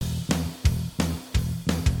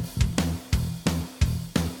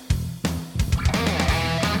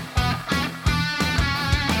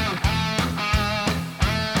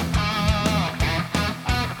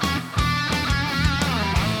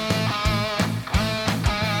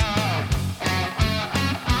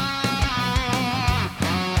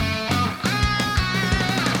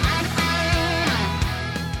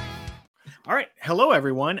Hello,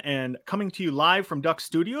 everyone, and coming to you live from Duck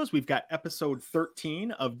Studios, we've got episode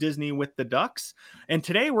 13 of Disney with the Ducks. And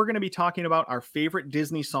today we're going to be talking about our favorite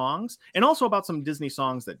Disney songs and also about some Disney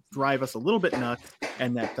songs that drive us a little bit nuts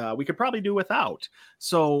and that we could probably do without.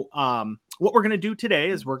 So what we're going to do today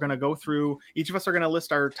is we're going to go through, each of us are going to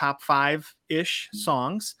list our top 5-ish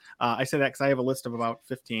songs. I say that because I have a list of about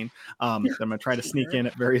 15 that I'm going to try to sneak in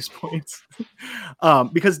at various points.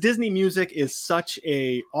 Because Disney music is such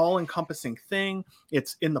a all-encompassing thing.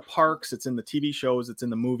 It's in the parks, it's in the TV shows, it's in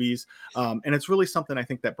the movies, and it's really something I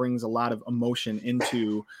think that brings a lot of emotion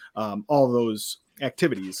into all those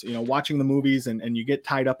activities. You know, watching the movies and you get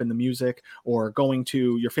tied up in the music, or going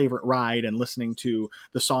to your favorite ride and listening to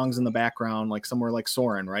the songs in the background, like somewhere like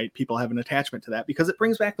Soarin', right? People have an attachment to that because it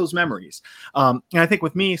brings back those memories. And I think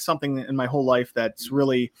with me, something in my whole life that's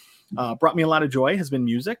really brought me a lot of joy has been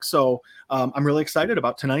music. So I'm really excited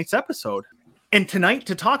about tonight's episode. And tonight,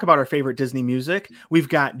 to talk about our favorite Disney music, we've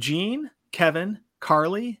got Gene, Kevin,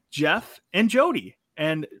 Carly, Jeff, and Jody,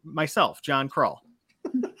 and myself, John Krull.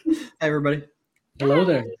 Hi, everybody. Hello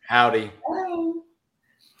there. Howdy. Hello.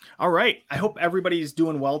 All right. I hope everybody's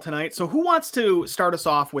doing well tonight. So who wants to start us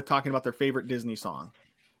off with talking about their favorite Disney song?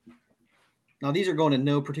 Now, these are going in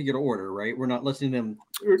no particular order, right? We're not listing them.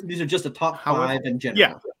 These are just the top 5 in general.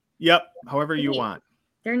 Yeah. Yep. However you want.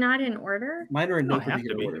 They're not in order? Mine are in no Don't have to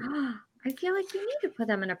particular be. order. I feel like you need to put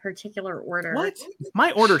them in a particular order. What?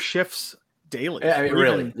 My order shifts daily. Yeah, I mean, or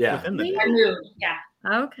really, even yeah. within the day. I knew, yeah.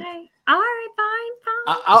 Okay. All right,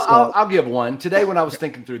 fine. I'll give one. Today, when I was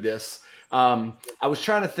thinking through this, I was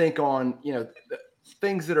trying to think on,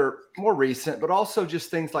 things that are more recent, but also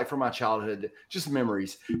just things like from my childhood, just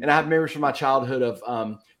memories. And I have memories from my childhood of,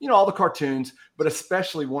 all the cartoons, but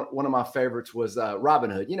especially one of my favorites was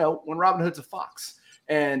Robin Hood. You know, when Robin Hood's a fox,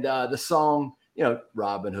 and the song,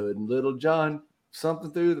 Robin Hood and Little John, something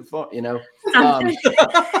through the phone, it's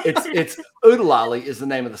Oodalolly is the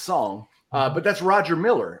name of the song, but that's Roger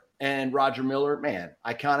Miller. And Roger Miller, man,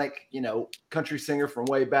 iconic, country singer from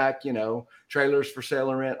way back, Trailers for Sale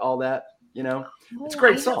and Rent, all that, it's a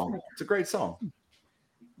great song. It's a great song.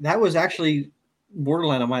 That was actually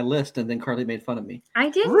borderline on my list, and then Carly made fun of me. I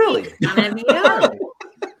did. Really?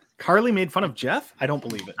 Carly made fun of Jeff? I don't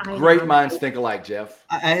believe it. Great minds think alike, Jeff.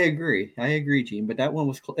 I agree. Gene. But that one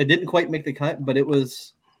was. It didn't quite make the cut, but it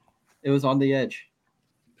was on the edge.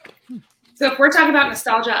 So if we're talking about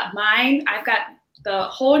nostalgia of mine, I've got the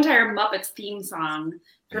whole entire Muppets theme song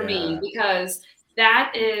for me, because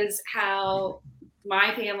that is how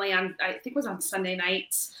my family I think it was on Sunday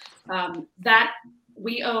nights, that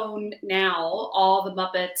we own now all the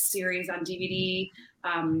Muppets series on DVD.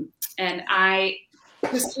 And I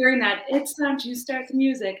just hearing that it's time to start the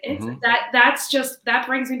music. It's that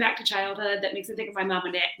brings me back to childhood. That makes me think of my mom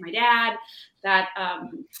and my dad. That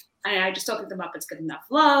I just don't think the Muppets get enough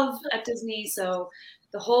love at Disney. So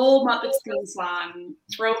the whole Muppets theme song,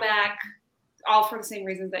 throwback, all for the same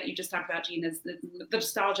reasons that you just talked about, Gene, is the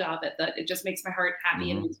nostalgia of it. That it just makes my heart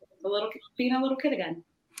happy and being a little kid again.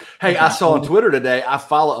 Hey, I saw on Twitter today, I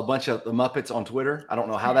follow a bunch of the Muppets on Twitter. I don't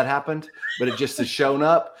know how that happened, but it just has shown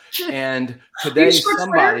up. And today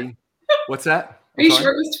somebody, what's that? Are you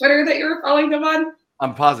sure it was Twitter that you were following them on?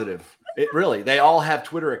 I'm positive. They all have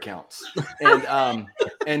Twitter accounts.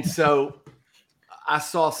 And so I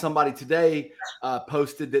saw somebody today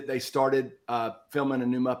posted that they started filming a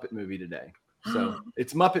new Muppet movie today. So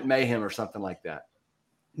it's Muppet Mayhem or something like that.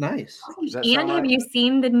 Nice. And have you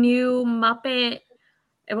seen the new Muppet?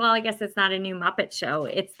 Well, I guess it's not a new Muppet show.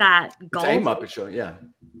 It's that golf Muppet show, yeah.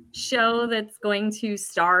 Show that's going to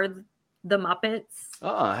star the Muppets.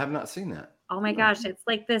 Oh, I have not seen that. Oh my gosh, it's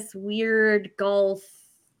like this weird golf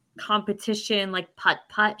competition, like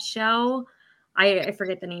putt show. I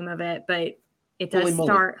forget the name of it, but it does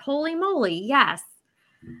start Holy Moly, yes.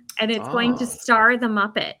 And it's going to star the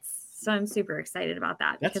Muppets. So I'm super excited about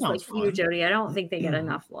that. Because like fun. You, Jody, I don't think they get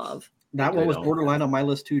enough love. That one was borderline on my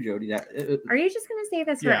list too, Jody. Are you just going to say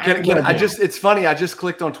this? Yeah. It's funny. I just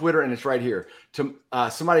clicked on Twitter and it's right here.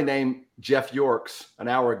 Somebody named Jeff Yorks an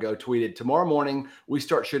hour ago tweeted, tomorrow morning, we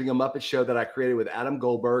start shooting a Muppet show that I created with Adam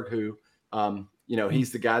Goldberg, who,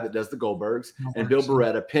 he's the guy that does the Goldbergs, and Bill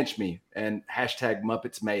Beretta, pinch me, and hashtag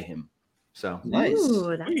Muppets Mayhem. So nice.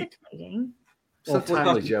 Ooh, that's exciting. So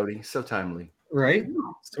timely, Jody. So timely. Right.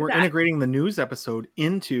 So we're integrating the news episode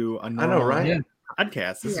into a normal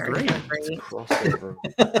podcast. This is great. Crossover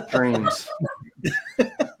dreams.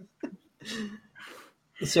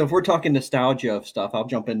 So if we're talking nostalgia of stuff, I'll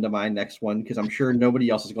jump into my next one because I'm sure nobody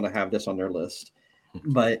else is going to have this on their list.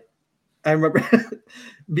 But I remember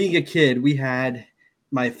being a kid,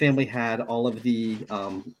 my family had all of the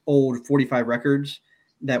old 45 records,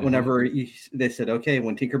 that whenever they said, okay,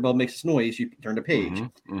 when Tinkerbell makes a noise, you turn a page.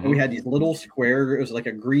 And we had these little square, it was like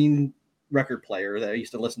a green record player that I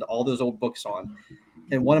used to listen to all those old books on.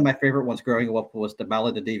 And one of my favorite ones growing up was The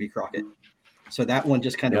Ballad of Davy Crockett. So that one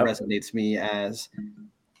just kind of resonates me as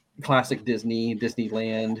classic Disney,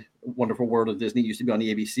 Disneyland, Wonderful World of Disney used to be on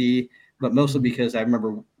the ABC, but mostly because I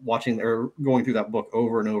remember watching or going through that book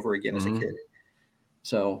over and over again as a kid.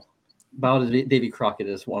 So Ballad of Davy Crockett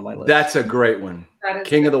is one of my lists. That's a great one.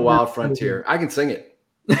 King of the Wild Frontier. I can sing it.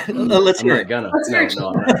 Let's hear it. No,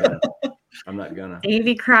 I'm not gonna.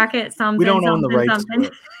 Davy Crockett, something. We don't own the rights something.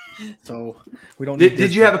 to it, so we don't.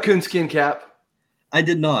 Did you have a coonskin cap? I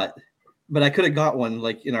did not, but I could have got one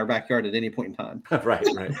like in our backyard at any point in time. Right.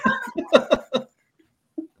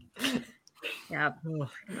 Yeah.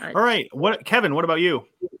 All right. Kevin? What about you?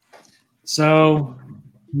 So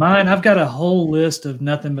mine, I've got a whole list of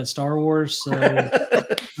nothing but Star Wars. So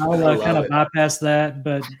I'll kind of bypass that.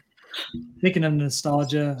 But thinking of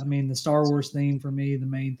nostalgia, I mean, the Star Wars theme for me, the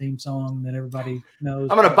main theme song that everybody knows.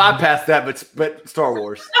 I'm going to bypass that, but Star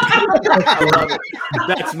Wars. I love it.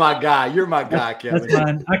 That's my guy. You're my guy, Kevin. That's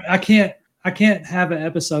mine. I can't have an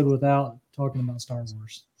episode without talking about Star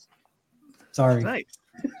Wars. Sorry. Nice.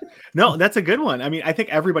 No, that's a good one. I mean, I think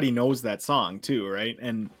everybody knows that song too, right?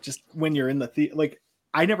 And just when you're in the theater, like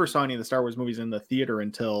I never saw any of the Star Wars movies in the theater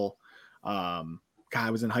until I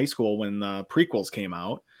was in high school when the prequels came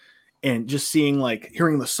out, and just hearing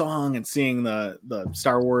the song and seeing the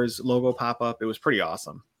Star Wars logo pop up, it was pretty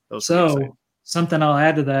awesome. So something I'll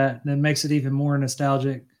add to that makes it even more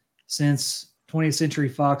nostalgic, since 20th Century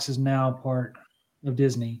Fox is now part of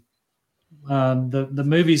Disney. The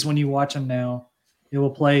movies, when you watch them now, it will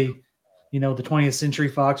play, the 20th Century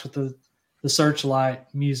Fox with the Searchlight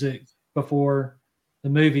music before the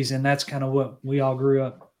movies, and that's kind of what we all grew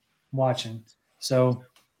up watching. So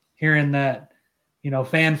hearing that,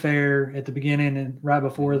 fanfare at the beginning and right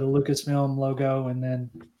before the Lucasfilm logo, and then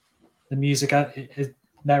the music,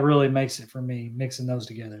 that really makes it for me, mixing those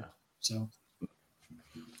together. So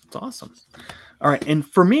it's awesome. All right, and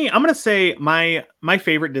for me, I'm gonna say my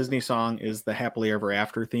favorite Disney song is the Happily Ever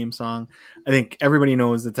After theme song. I think everybody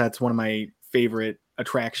knows that's one of my favorite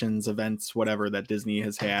attractions, events, whatever that Disney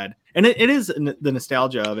has had, and it is the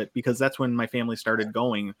nostalgia of it, because that's when my family started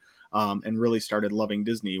going and really started loving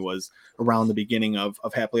Disney, was around the beginning of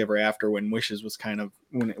Happily Ever After, when Wishes was kind of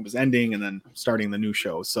when it was ending and then starting the new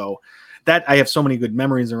show. So that I have so many good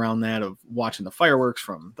memories around that, of watching the fireworks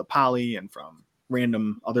from the Poly and from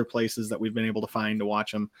random other places that we've been able to find to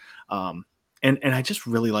watch them. And I just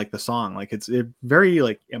really like the song. Like it's very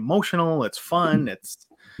like emotional. It's fun. It's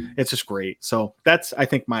just great. So that's, I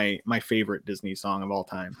think, my favorite Disney song of all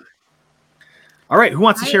time. All right. Who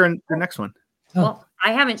wants to share the next one? Well,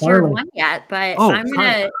 I haven't shared one yet, but I'm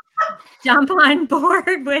going to jump on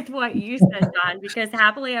board with what you said, Don, because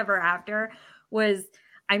Happily Ever After was,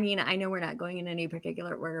 I mean, I know we're not going in any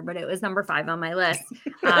particular order, but it was number 5 on my list.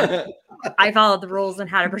 I followed the rules and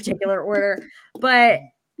had a particular order, but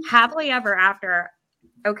Happily Ever After.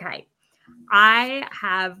 Okay. I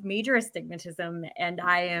have major astigmatism and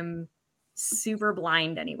I am super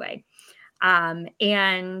blind anyway. And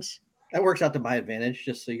that works out to my advantage,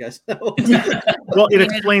 just so you guys know. Well, it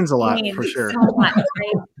explains a lot for sure. So much,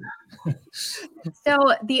 right? So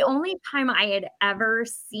the only time I had ever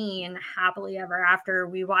seen Happily Ever After,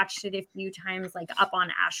 we watched it a few times, like up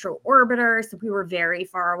on Astro Orbiter. So we were very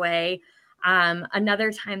far away.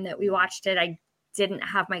 Another time that we watched it, I didn't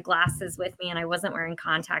have my glasses with me and I wasn't wearing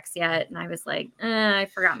contacts yet. And I was like, I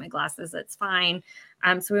forgot my glasses. It's fine.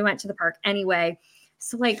 So we went to the park anyway.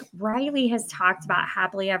 So like Riley has talked about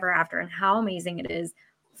Happily Ever After and how amazing it is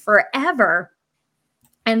forever.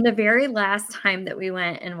 And the very last time that we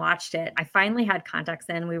went and watched it, I finally had contacts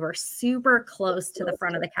in. We were super close to the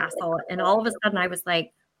front of the castle. And all of a sudden I was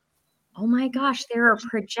like, oh my gosh, there are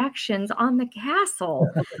projections on the castle.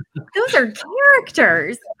 Those are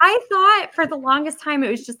characters. I thought for the longest time it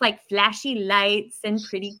was just like flashy lights and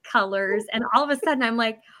pretty colors. And all of a sudden I'm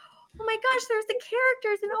like, oh my gosh, there's the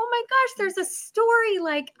characters. And oh my gosh, there's a story.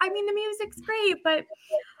 Like, I mean, the music's great, but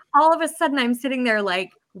all of a sudden I'm sitting there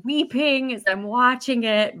like weeping as I'm watching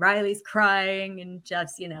it. Riley's crying and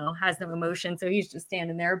Jeff's, has no emotion. So he's just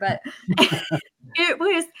standing there. But it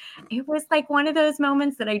was like one of those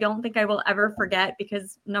moments that I don't think I will ever forget,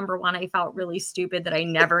 because number one, I felt really stupid that I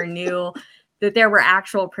never knew that there were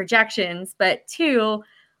actual projections. But two,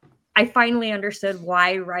 I finally understood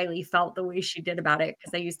why Riley felt the way she did about it,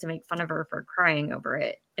 because I used to make fun of her for crying over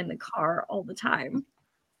it in the car all the time.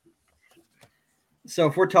 So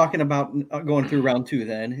if we're talking about going through round 2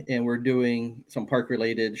 then, and we're doing some park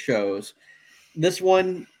related shows, this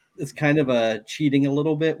one it's kind of a cheating a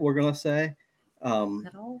little bit, we're gonna say.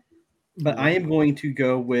 But I am going to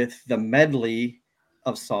go with the medley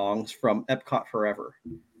of songs from Epcot Forever.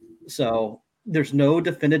 So there's no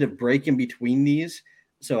definitive break in between these.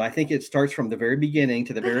 So I think it starts from the very beginning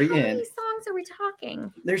to the very end. How many songs are we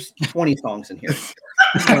talking? There's 20 songs in here.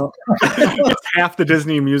 So, it's half the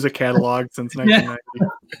Disney music catalog since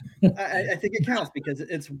 1990. I think it counts because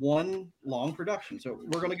it's one long production. So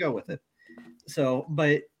we're going to go with it. So,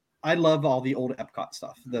 but I love all the old Epcot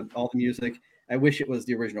stuff, all the music. I wish it was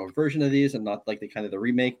the original version of these and not like the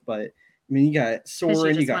remake. But I mean, you got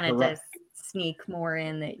Soarin', you got sneak more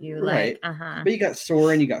in that you right. like. But you got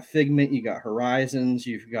Soarin', you got Figment, you got Horizons,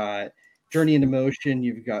 you've got Journey into Motion,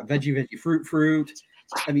 you've got Veggie Fruit.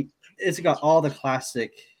 I mean, it's got all the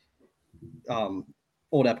classic old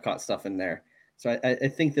Epcot stuff in there. So I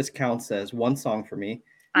think this counts as one song for me.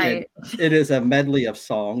 It is a medley of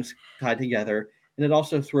songs tied together, and it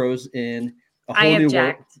also throws in a whole new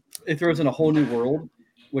world. It throws in a whole new world,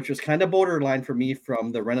 which was kind of borderline for me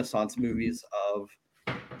from the Renaissance movies of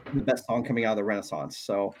the best song coming out of the Renaissance.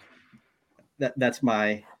 So that's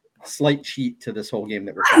my slight cheat to this whole game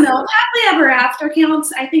that we're playing. I don't know. Happily Ever After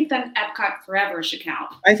counts. I think then Epcot Forever should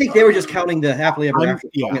count. I think they were just counting the Happily Ever After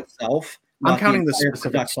song itself. I'm counting the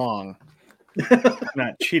specific song.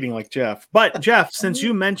 Not cheating like Jeff. But Jeff, since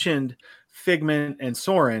you mentioned Figment and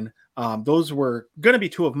Soarin', those were going to be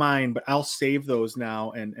two of mine, but I'll save those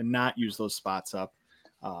now and not use those spots up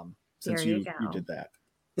since you did that.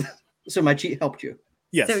 So my cheat helped you.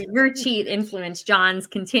 Yes. So your cheat influenced John's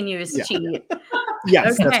continuous cheat.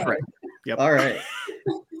 Yes, okay. That's correct. Yep. All right.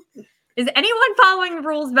 Is anyone following the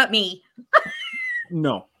rules but me?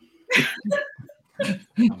 No.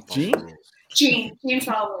 Gene's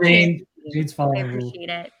following. Gene's following. I appreciate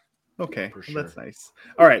it. Okay, well, that's nice.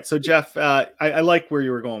 All right, so Jeff, I like where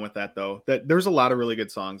you were going with that, though. That there's a lot of really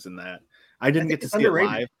good songs in that. I didn't get to see it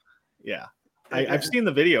live. Yeah, I've seen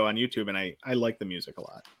the video on YouTube, and I like the music a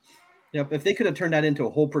lot. Yep, if they could have turned that into a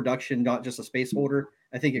whole production, not just a space holder,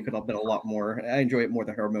 I think it could have been a lot more. I enjoy it more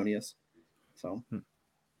than Harmonious. So,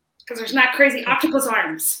 because there's not crazy octopus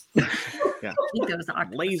arms. Yeah, those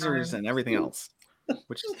lasers arms. And everything else,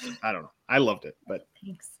 which is, I don't know. I loved it, but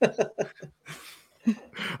thanks.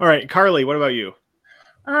 All right, Carly, what about you?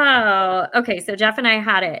 Oh, okay. So Jeff and I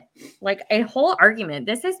had it like a whole argument.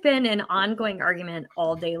 This has been an ongoing argument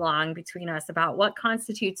all day long between us about what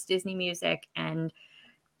constitutes Disney music. And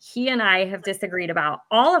he and I have disagreed about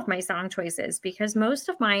all of my song choices because most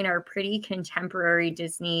of mine are pretty contemporary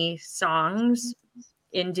Disney songs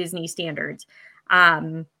in Disney standards.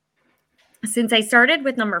 Since I started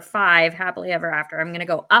with number 5, Happily Ever After, I'm going to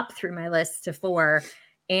go up through my list to 4.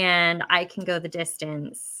 And I Can Go the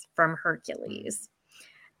Distance from Hercules.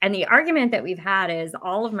 And the argument that we've had is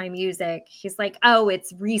all of my music, he's like, oh,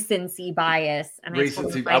 it's recency bias. And I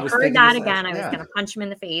told him, if I heard that again, I was going to punch him in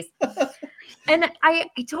the face. And I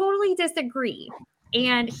totally disagree.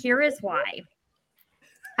 And here is why.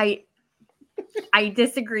 I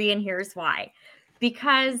disagree, and here's why.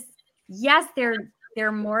 Because, yes,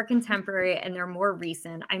 they're more contemporary and they're more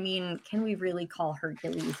recent. I mean, can we really call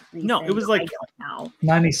Hercules recent? No, it was like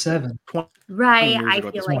 97. Right. I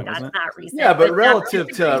feel like that's not recent. Yeah, but relative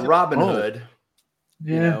to Robin Hood.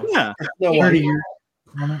 Yeah. Yeah. No 30 years.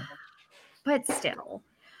 But still.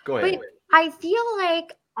 Go ahead. But I feel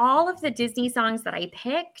like all of the Disney songs that I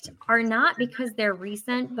picked are not because they're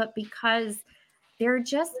recent, but because they're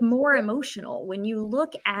just more emotional. When you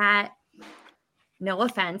look at, no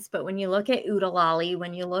offense, but when you look at Oodalolly,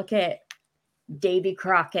 when you look at Davy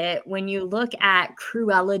Crockett, when you look at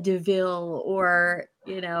Cruella de Vil, or,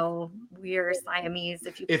 you know, We Are Siamese,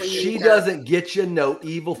 if she doesn't get you, no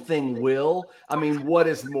evil thing will. I mean, what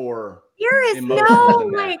is more? There is no,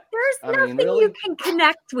 like, there's nothing you can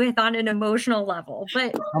connect with on an emotional level.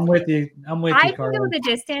 But I'm with you. I Can Go the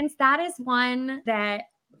Distance. That is one that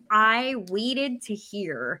I waited to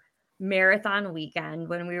hear marathon weekend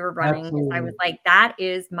when we were running. Absolutely. I was like, that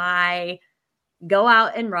is my go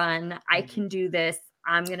out and run. I can do this.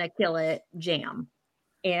 I'm going to kill it jam.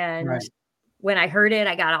 And when I heard it,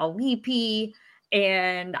 I got all weepy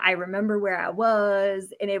and I remember where I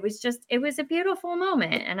was. And it was a beautiful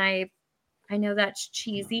moment. And I know that's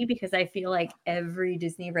cheesy because I feel like every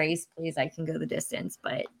Disney race plays I Can Go the Distance,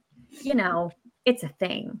 but you know, it's a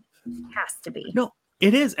thing. It has to be. No,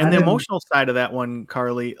 it is. And the emotional side of that one,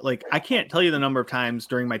 Carly, like I can't tell you the number of times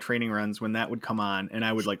during my training runs when that would come on and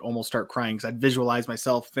I would like almost start crying because I'd visualize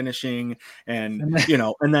myself finishing and you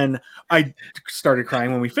know, and then I started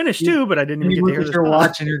crying when we finished too, but I didn't even get to hear this. Your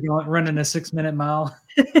watch and you're running a 6-minute mile.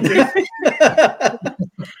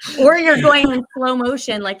 Or you're going in slow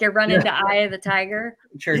motion like you're running to Eye of the Tiger.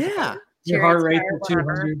 Yeah. Your heart rate at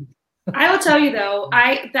 200. I will tell you though,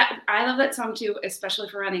 I love that song too, especially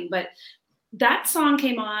for running. But that song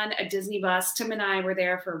came on a Disney bus. Tim and I were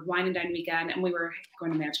there for Wine and Dine weekend, and we were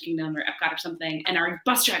going to Magic Kingdom or Epcot or something. And our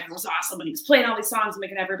bus driver was awesome, and he was playing all these songs and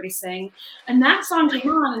making everybody sing. And that song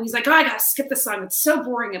came on, and he's like, "Oh, I gotta skip this song. It's so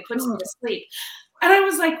boring. It puts me to sleep." And I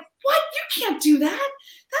was like, "What? You can't do that.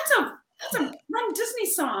 That's a Run Disney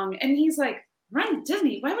song." And he's like, "Run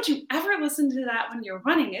Disney? Why would you ever listen to that when you're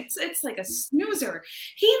running? It's like a snoozer."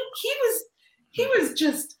 He was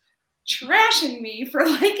just trashing me for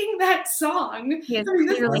liking that song. He has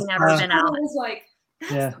clearly never been out. I was like,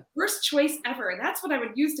 that's the worst choice ever. That's what I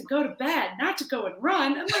would use to go to bed, not to go and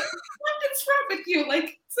run. I'm like, what is wrong with you?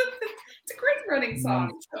 Like, it's a great running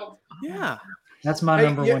song. So yeah. That's my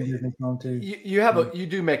number one Disney song too. You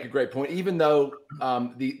do make a great point. Even though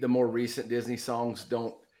the more recent Disney songs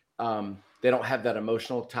don't they don't have that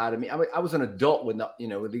emotional tie to me. I mean, I was an adult when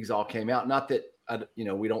when these all came out. Not that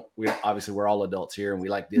we obviously we're all adults here and we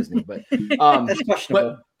like Disney, but that's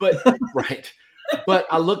questionable. But right. But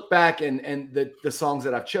I look back and the songs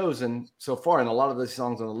that I've chosen so far, and a lot of the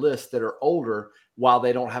songs on the list that are older, while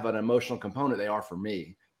they don't have an emotional component, they are for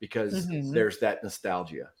me because there's that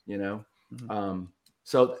nostalgia,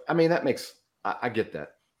 So I mean, that makes I get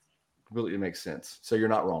that. Really, it makes sense. So you're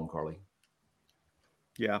not wrong, Carly.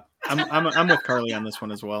 Yeah, I'm with Carly on this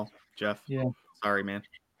one as well, Jeff. Yeah, sorry, man.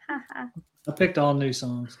 I picked all new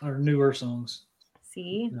songs or newer songs.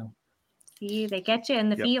 See, see, they get you in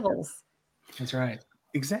the feels. That's right.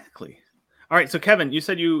 Exactly. All right, so Kevin, you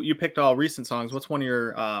said you picked all recent songs. What's one of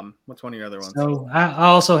your other ones? So I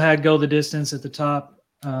also had "Go the Distance" at the top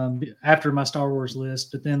after my Star Wars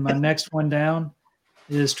list, but then my next one down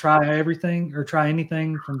is "Try Everything" or "Try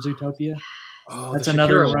Anything" from Zootopia. Oh, that's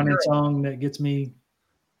another running song that gets me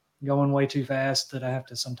going way too fast that I have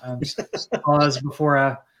to sometimes pause before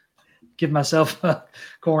I give myself a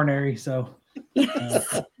coronary. So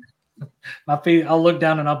my feet, I'll look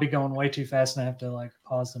down and I'll be going way too fast and I have to like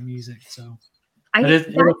pause the music. So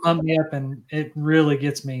it'll pump me up and it really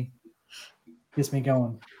gets me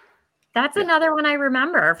going. That's another one I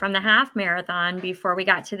remember from the half marathon before we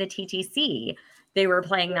got to the TTC. They were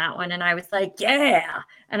playing that one and I was like, yeah.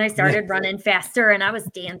 And I started running faster and I was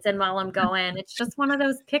dancing while I'm going. It's just one of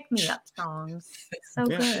those pick-me-up songs. So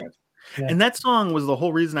good. Yeah. And that song was the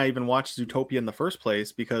whole reason I even watched Zootopia in the first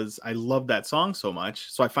place, because I loved that song so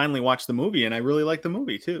much. So I finally watched the movie and I really liked the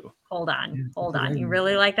movie too. Hold on. You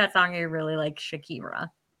really like that song or you really like Shakira?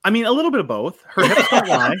 I mean, a little bit of both. Her hips don't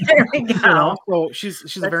lie. There we go. So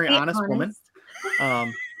she's a very honest woman.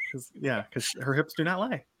 Because her hips do not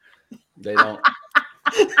lie. They don't.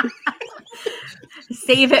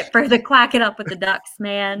 Save it for the Quack It Up with the Ducks,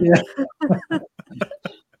 man. Yeah.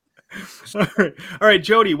 All right,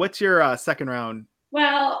 Jody, what's your second round?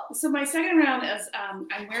 Well, so my second round is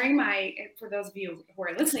I'm wearing my, for those of you who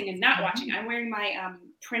are listening and not watching, I'm wearing my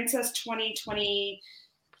Princess 2020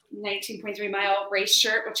 19.3 mile race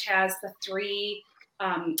shirt, which has the 3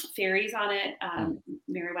 fairies on it,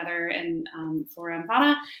 Merryweather and Flora and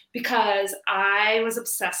Fauna, because I was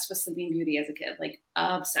obsessed with Sleeping Beauty as a kid, like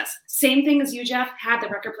obsessed. Same thing as you, Jeff, had the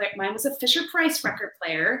record player. Mine was a Fisher-Price record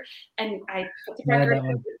player, and I put the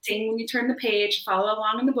record, sing when you turn the page, follow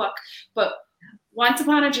along in the book. But Once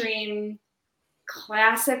Upon a Dream,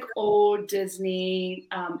 classic old Disney.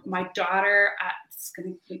 My daughter, it's going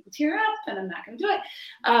to make me tear up, and I'm not going to do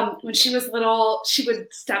it. When she was little, she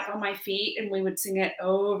would step on my feet, and we would sing it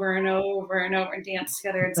over and over and over, and dance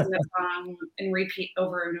together and sing that song and repeat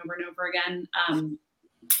over and over and over again.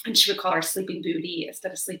 And she would call her Sleeping Beauty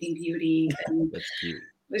instead of Sleeping Beauty. And that's cute.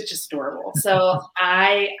 It's just adorable. So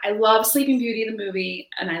I love Sleeping Beauty, the movie,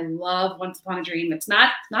 and I love Once Upon a Dream. It's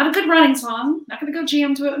not a good running song. Not going to go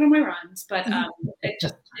jam to it on my runs, but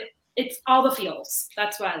it's all the feels.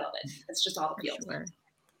 That's why I love it. It's just all the feels. Sure.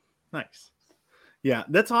 Nice. Yeah,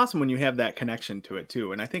 that's awesome when you have that connection to it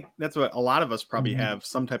too. And I think that's what a lot of us probably have,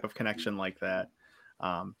 some type of connection like that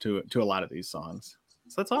to a lot of these songs.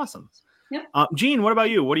 So that's awesome. Yep. Gene, what about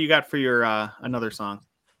you? What do you got for your another song?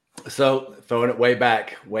 So throwing it way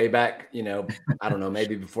back, I don't know,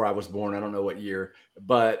 maybe before I was born, I don't know what year,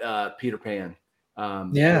 but Peter Pan.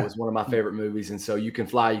 It was one of my favorite movies. And so You Can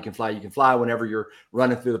Fly, You Can Fly, You Can Fly. Whenever you're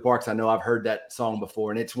running through the parks, I know I've heard that song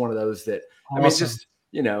before. And it's one of those that, awesome. I mean, it's just,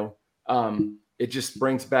 it just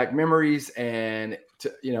brings back memories and,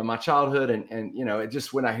 my childhood. And it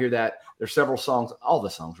just, when I hear that, there's several songs, all the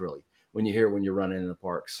songs really, when you're running in the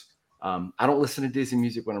parks. I don't listen to Disney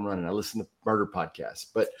music when I'm running. I listen to murder podcasts,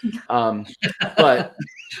 but running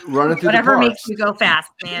through whatever the parks, makes you go fast,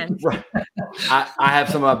 man. Right. I have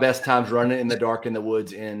some of my best times running in the dark in the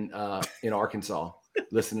woods in Arkansas.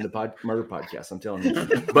 listening to murder podcasts. I'm telling you.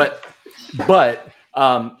 But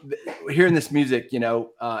hearing this music,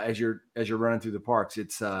 as you're running through the parks,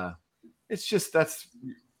 it's just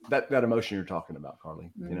that emotion you're talking about,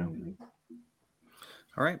 Carly.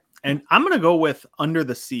 All right. And I'm going to go with Under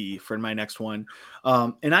the Sea for my next one.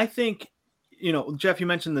 And I think, Jeff, you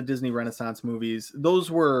mentioned the Disney Renaissance movies.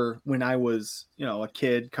 Those were when I was, a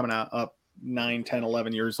kid coming up 9, 10,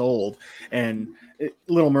 11 years old. And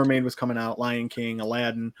Little Mermaid was coming out, Lion King,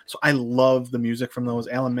 Aladdin. So I love the music from those.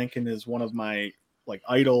 Alan Menken is one of my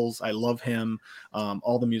idols. I love him.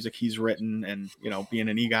 All the music he's written and, being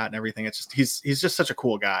an EGOT and everything. It's just, he's just such a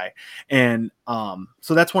cool guy. And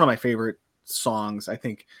so that's one of my favorite songs. I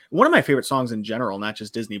think one of my favorite songs in general, not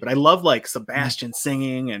just Disney, but I love Sebastian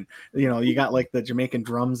singing and you got the Jamaican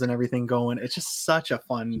drums and everything going. It's just such a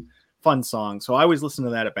fun song. So I always listen to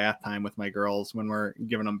that at bath time with my girls when we're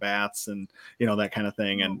giving them baths and that kind of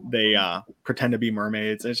thing, and they pretend to be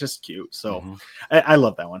mermaids. It's just cute. So I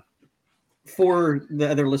love that one. For the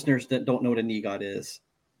other listeners that don't know what an EGOT is,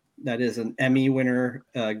 that is an Emmy winner,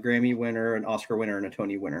 a Grammy winner, an Oscar winner, and a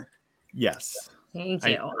Tony winner. Yes. Thank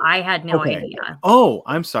you. I had no idea. Oh,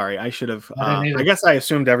 I'm sorry. I should have. I guess I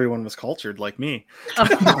assumed everyone was cultured like me. I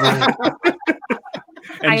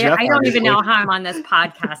don't even know how I'm on this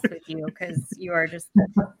podcast with you because you are just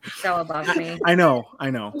so above me. I know.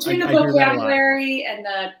 Between the vocabulary and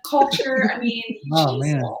the culture, oh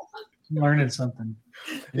man, I'm learning something.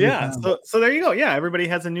 Yeah. So there you go. Yeah, everybody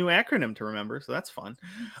has a new acronym to remember, so that's fun.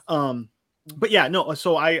 But yeah, no.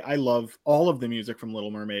 So I love all of the music from Little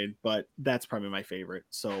Mermaid, but that's probably my favorite.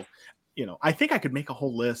 So, I think I could make a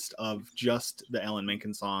whole list of just the Alan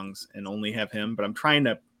Menken songs and only have him, but I'm trying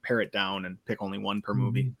to pare it down and pick only one per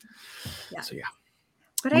movie. Yeah. So yeah.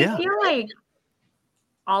 But I feel like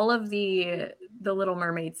all of the Little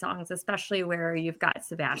Mermaid songs, especially where you've got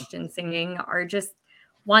Sebastian singing, are just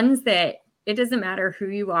ones that it doesn't matter who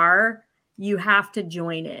you are, you have to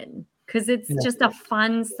join in. Because it's just a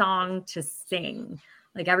fun song to sing.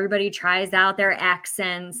 Everybody tries out their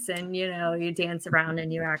accents and, you dance around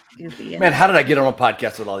and you act goofy. Man, how did I get on a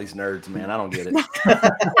podcast with all these nerds, man? I don't get it.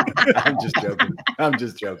 I'm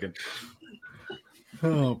just joking.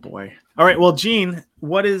 Oh, boy. All right. Well, Gene,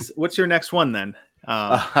 what's your next one then?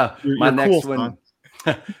 My next one,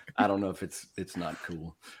 I don't know if it's not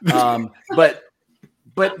cool. But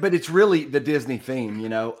it's really the Disney theme,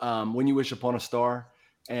 When You Wish Upon a Star.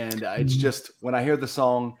 And it's just, when I hear the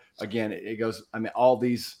song again, it goes, all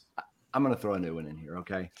these, I'm going to throw a new one in here.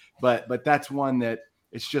 Okay. But that's one that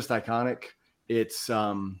it's just iconic. It's,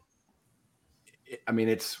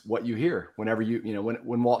 it's what you hear whenever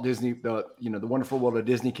when Walt Disney, the Wonderful World of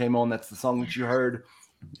Disney came on, that's the song that you heard.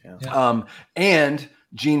 Yeah. And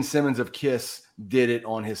Gene Simmons of Kiss did it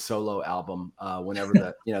on his solo album.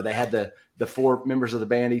 Whenever they had the four members of the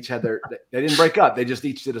band, each had they didn't break up. They just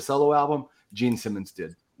each did a solo album. Gene Simmons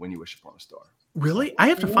did When You Wish Upon a Star. Really? I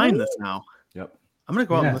have to find this now. Yep. I'm going to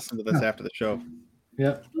go out and listen to this after the show.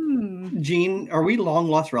 Yep. Gene, are we long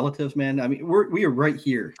lost relatives, man? We are right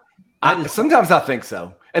here. Sometimes I think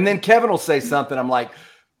so. And then Kevin will say something. I'm like,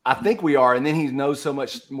 I think we are. And then he knows so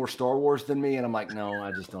much more Star Wars than me. And I'm like, no,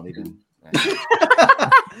 I just don't even.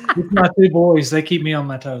 It's my two boys. They keep me on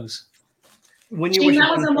my toes. Gene,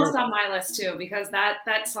 that was almost on my list too, because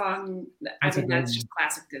that song, that's just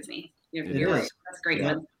classic Disney. You're right. That's a great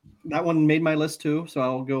one. That one made my list too, so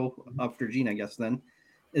I'll go after Gene, I guess. Then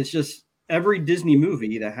it's just every Disney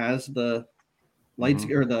movie that has the lights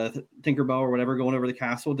or the Tinkerbell or whatever going over the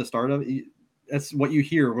castle to start of. That's what you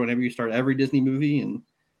hear whenever you start every Disney movie, and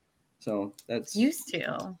so that's used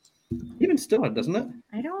to. Even still, doesn't it?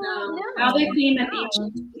 I don't know. Now they theme in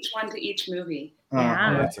each one to each movie.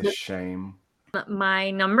 Yeah, that's a shame.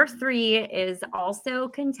 My number 3 is also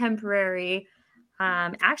contemporary.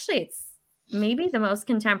 Actually, it's maybe the most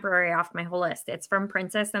contemporary off my whole list. It's from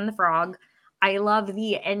Princess and the Frog. I love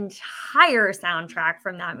the entire soundtrack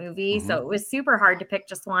from that movie. So it was super hard to pick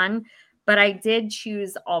just one, but I did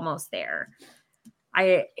choose Almost There.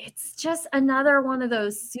 It's just another one of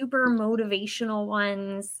those super motivational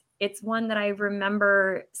ones. It's one that I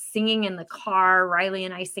remember singing in the car, Riley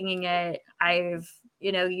and I singing it. I've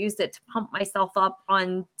used it to pump myself up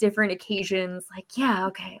on different occasions. Like, yeah,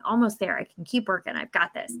 okay, almost there. I can keep working. I've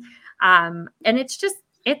got this. And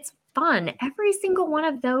it's fun. Every single one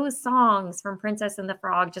of those songs from Princess and the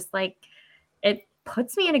Frog, just it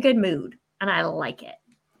puts me in a good mood and I like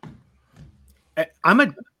it. I'm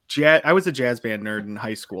a I was a jazz band nerd in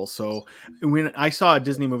high school. So when I saw a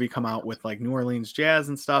Disney movie come out with like New Orleans jazz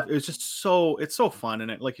and stuff, it was just it's so fun.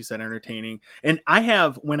 And like you said, entertaining. And I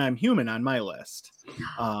have When I'm Human on my list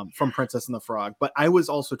from Princess and the Frog, but I was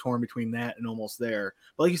also torn between that and Almost There.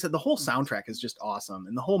 But like you said, the whole soundtrack is just awesome.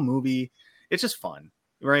 And the whole movie, it's just fun.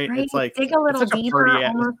 Right? It's like Dig a Little Deeper.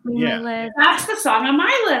 Almost my list. That's the song on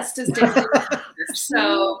my list. Is Dig a Little Deeper.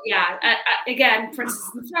 So yeah, again, Princess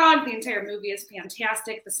and the Frog. The entire movie is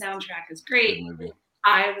fantastic. The soundtrack is great.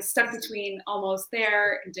 I was stuck between Almost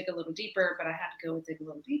There and Dig a Little Deeper, but I had to go with Dig a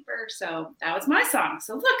Little Deeper. So that was my song.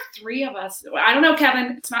 So look, 3 of us. I don't know,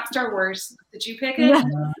 Kevin. It's not Star Wars. Did you pick it?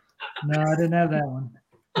 No, I didn't have that one.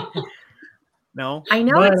 No, I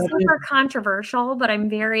know it's super controversial, but I'm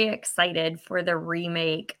very excited for the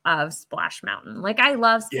remake of Splash Mountain. Like, I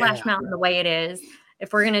love Splash Mountain the way it is.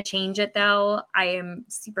 If we're going to change it, though, I am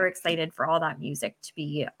super excited for all that music to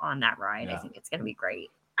be on that ride. I think it's going to be great.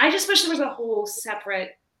 I just wish there was a whole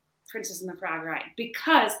separate Princess and the Frog ride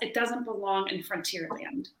because it doesn't belong in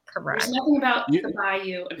Frontierland. Correct. There's nothing about the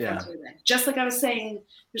Bayou in Frontierland. Just like I was saying,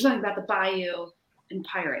 there's nothing about the Bayou in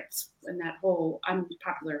Pirates and that whole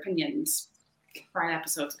unpopular opinions 5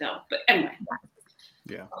 episodes ago. But anyway.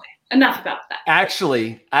 Yeah. Okay. Enough about that.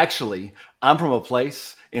 Actually, I'm from a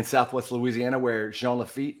place in Southwest Louisiana where Jean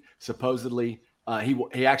Lafitte supposedly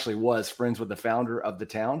he actually was friends with the founder of the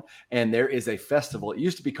town, and there is a festival. It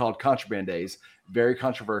used to be called Contraband Days, very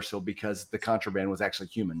controversial because the contraband was actually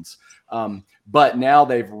humans. But now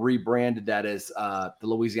they've rebranded that as the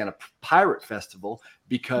Louisiana Pirate Festival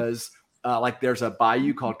because like there's a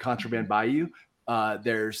bayou called Contraband Bayou.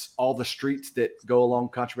 There's all the streets that go along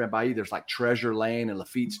Contraband Bayou. There's like Treasure Lane and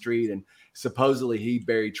Lafitte Street, and supposedly he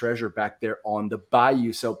buried treasure back there on the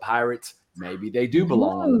bayou. So pirates, maybe they do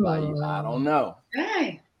belong on the bayou. I don't know.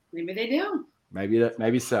 Hey, maybe they do.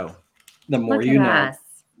 Maybe so. The more you know.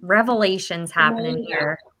 Revelations happening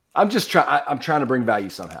here. I'm trying to bring value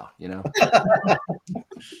somehow, you know.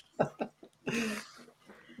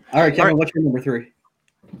 All right, Kevin, what's your number 3?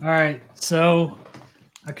 All right, so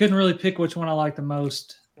I couldn't really pick which one I like the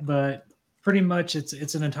most, but pretty much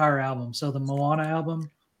it's an entire album. So the Moana album,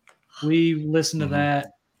 we listened to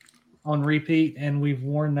that on repeat, and we've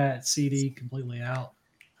worn that CD completely out.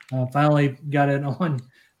 Finally got it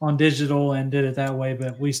on digital and did it that way.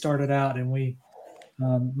 But we started out, and we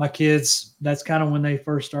my kids, that's kind of when they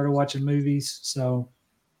first started watching movies. So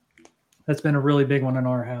that's been a really big one in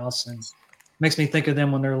our house, and makes me think of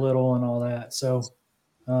them when they're little and all that. So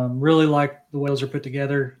really like the way those are put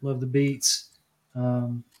together. Love the beats,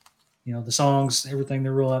 the songs, everything.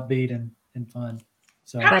 They're real upbeat and fun.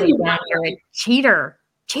 So you're a cheater.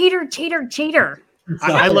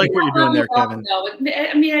 I like what you're doing there, Kevin.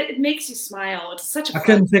 I mean, it makes you smile. It's such a. I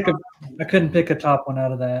couldn't pick a top one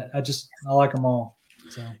out of that. I like them all.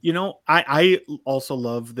 So. I also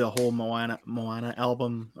love the whole Moana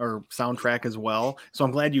album or soundtrack as well. So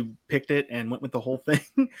I'm glad you picked it and went with the whole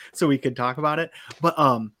thing so we could talk about it. But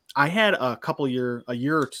I had a year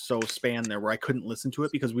or so span there where I couldn't listen to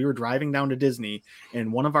it because we were driving down to Disney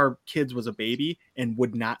and one of our kids was a baby and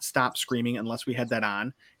would not stop screaming unless we had that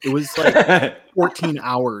on. It was like 14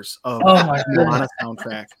 hours of Moana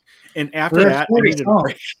soundtrack. And after that, I needed a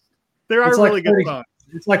break. There are really good songs.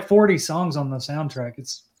 It's like 40 songs on the soundtrack.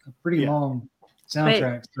 It's a pretty long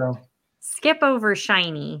soundtrack. So skip over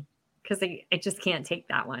Shiny because I just can't take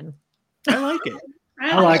that one. I like it.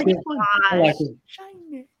 I like it. I like it.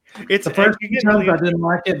 Shiny. It's the first few times I didn't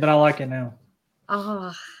like it, but I like it now.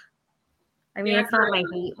 Oh, I mean, it's not my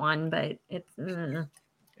hate one, but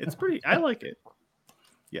it's pretty. I like it.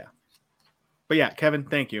 Yeah, but yeah, Kevin,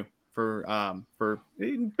 thank you for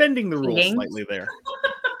bending the rules slightly there.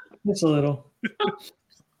 Just a little.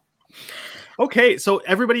 Okay, so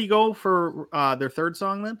everybody go for their third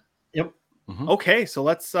song then? Yep. Mm-hmm. Okay, so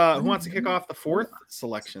let's who wants to kick off the fourth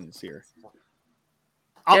selections here?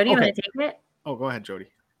 Jody, you want to take it? Oh, go ahead, Jody.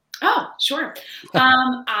 Oh, sure.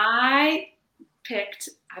 I picked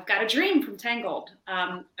I've Got a Dream from Tangled.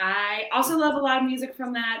 I also love a lot of music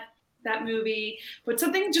from that movie, but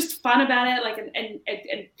something just fun about it, like and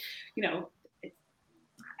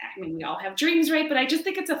I mean, we all have dreams, right? But I just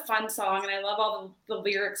think it's a fun song, and I love all the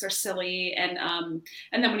lyrics are silly, and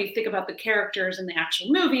then when you think about the characters in the actual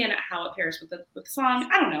movie and how it pairs with the song,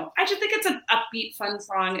 I don't know. I just think it's an upbeat, fun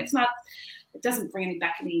song. It doesn't bring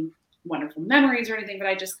back any wonderful memories or anything, but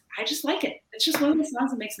I just like it. It's just one of the songs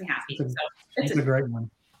that makes me happy. It's a great one.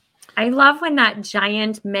 I love when that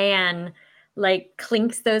giant man like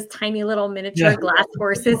clinks those tiny little miniature glass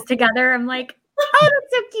horses together. I'm like, oh,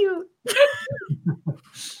 that's so cute.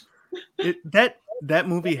 That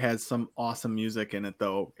movie has some awesome music in it,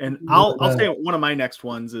 though, and I'll say one of my next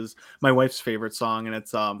ones is my wife's favorite song, and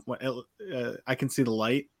it's I Can See the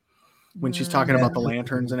Light, when she's talking about the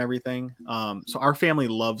lanterns and everything. So our family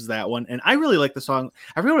loves that one, and I really like the song.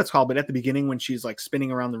 I forget what it's called, but at the beginning when she's like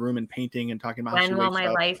spinning around the room and painting and talking about When Will My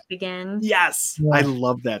Life Begin? Yes, yeah. I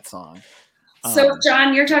love that song. So,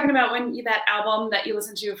 John, you're talking about that album that you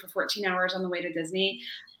listened to for 14 hours on the way to Disney.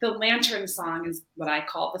 The Lantern song is what I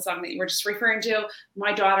call the song that you were just referring to.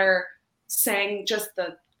 My daughter sang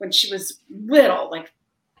when she was little, like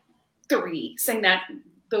 3, sang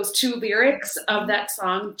those 2 lyrics of that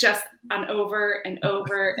song just on over and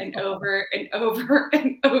over and over and over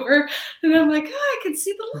and over. And I'm like, I can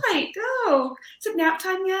see the light. Oh, is it nap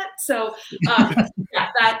time yet? So, I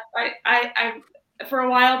for a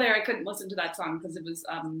while there, I couldn't listen to that song because it was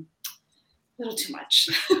a little too much.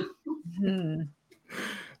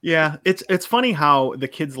 Yeah, it's funny how the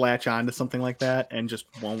kids latch on to something like that and just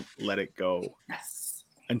won't let it go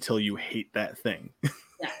until you hate that thing.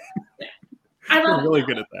 Yeah. I love They're really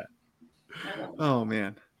good at that. Oh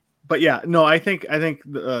man, but yeah, no, I think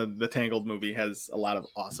the Tangled movie has a lot of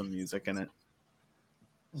awesome music in it.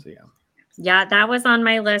 So yeah, that was on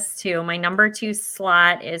my list too. My number 2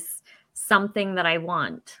 slot is Something That I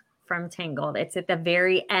Want from Tangled. It's at the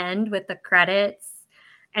very end with the credits,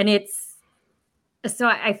 and so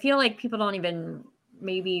I feel like people don't even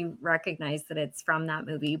maybe recognize that it's from that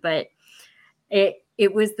movie, but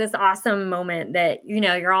it was this awesome moment that,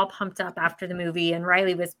 you're all pumped up after the movie, and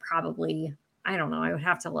Riley was probably, I don't know, I would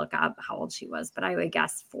have to look up how old she was, but I would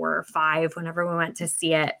guess 4 or 5 whenever we went to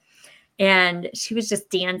see it. And she was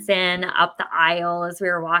just dancing up the aisle as we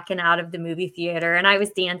were walking out of the movie theater. And I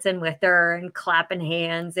was dancing with her and clapping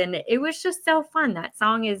hands. And it was just so fun. That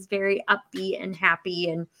song is very upbeat and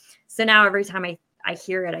happy. And so now every time I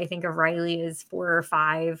hear it, I think of Riley as 4 or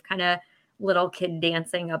 5, kind of little kid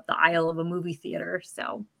dancing up the aisle of a movie theater.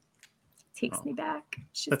 So it takes me back.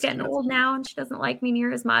 She's getting old now, and she doesn't like me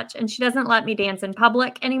near as much. And she doesn't let me dance in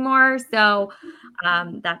public anymore. So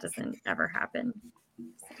that doesn't ever happen.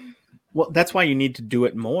 Well, that's why you need to do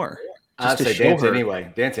it more. I'd say dance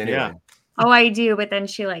anyway. Dance anyway. Yeah. Oh, I do, but then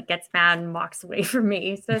she gets mad and walks away from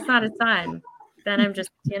me, so it's not as fun. Then I'm just,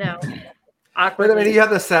 awkward. But I mean, you have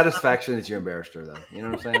the satisfaction that you embarrassed her, though. You know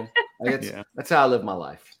what I'm saying? That's how I live my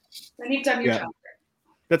life. Anytime you're talking.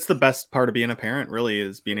 That's the best part of being a parent, really,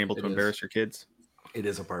 is being able to embarrass your kids. It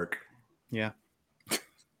is a perk. Yeah.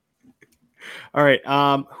 All right.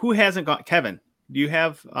 Who hasn't got Kevin? Do you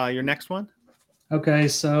have your next one? Okay,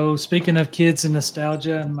 so speaking of kids and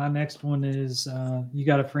nostalgia, my next one is You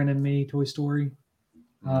Got a Friend in Me, Toy Story.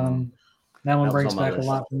 That one brings back a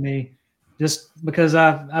lot for me, just because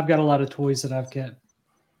I've got a lot of toys that I've kept,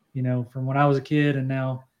 from when I was a kid, and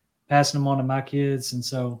now passing them on to my kids. And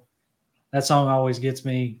so that song always gets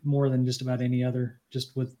me more than just about any other,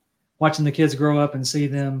 just with watching the kids grow up and see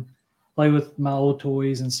them play with my old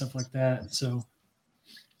toys and stuff like that. So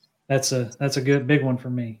that's a good big one for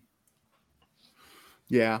me.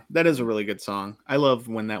 Yeah, that is a really good song. I love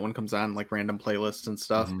when that one comes on, like random playlists and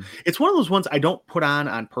stuff. Mm-hmm. It's one of those ones I don't put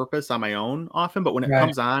on purpose on my own often, but when it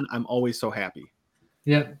comes on, I'm always so happy.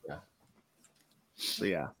 Yep. Yeah. So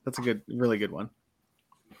yeah, that's a really good one.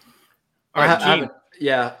 All right,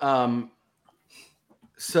 Gene.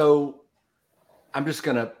 So I'm just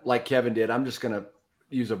gonna, like Kevin did, I'm just gonna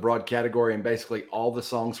use a broad category and basically all the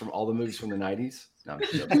songs from all the movies from the 90s. No,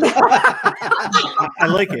 I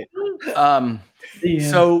like it.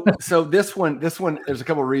 So this one, there's a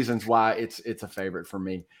couple of reasons why it's a favorite for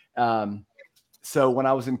me. So when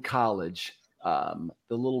I was in college, Aladdin,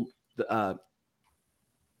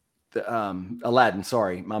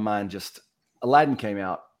 sorry, my mind just, Aladdin came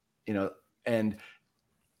out, and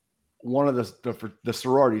one of the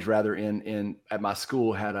sororities rather in at my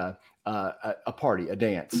school had a party, a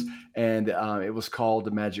dance, and it was called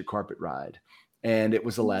the Magic Carpet Ride. And it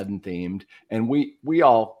was Aladdin themed, and we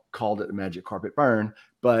all called it the Magic Carpet Burn,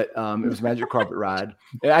 but it was Magic Carpet Ride.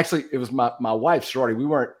 It was my wife's sorority. We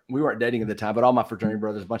weren't dating at the time, but all my fraternity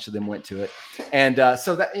brothers, a bunch of them went to it, and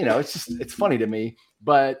so that it's funny to me.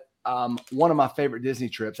 But one of my favorite Disney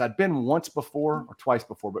trips, I'd been once before or twice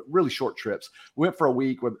before, but really short trips. We went for a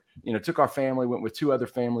week with took our family, went with 2 other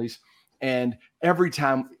families, and every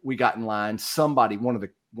time we got in line, somebody, one of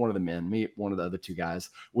the men, me, one of the other 2 guys,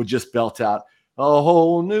 would just belt out "A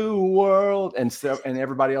Whole New World," and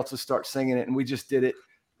everybody else would start singing it, and we just did it.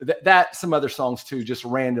 That some other songs too, just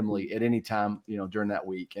randomly at any time, during that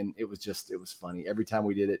week, and it was funny. Every time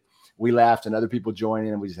we did it, we laughed, and other people joined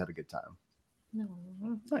in, and we just had a good time.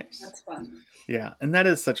 Nice, that's fun. Yeah, and that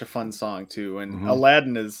is such a fun song too. And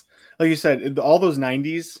Aladdin is, like you said, all those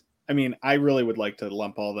 90s. I mean, I really would like to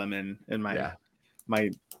lump all them in my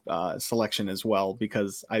selection as well,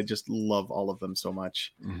 because I just love all of them so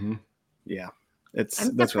much. Mm-hmm. Yeah, I'm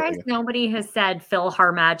that's surprised really nobody has said Phil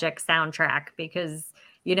Harmagic soundtrack, because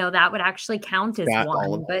that would actually count as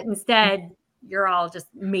one, but instead you're all just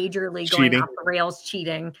majorly going off the rails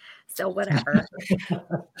cheating. So whatever.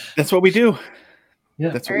 That's what we do.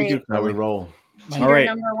 Yeah, that's what we do. How we roll. All right.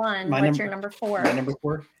 Number one. What's your number 4? My number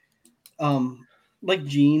 4. Like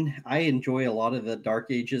Gene, I enjoy a lot of the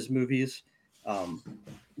Dark Ages movies.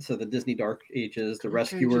 So the Disney Dark Ages, the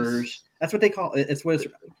Rescuers. That's what they call it. It's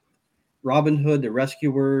Robin Hood, the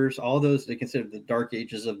Rescuers, all those they consider the Dark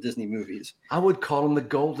Ages of Disney movies. I would call them the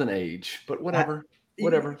Golden Age, but whatever.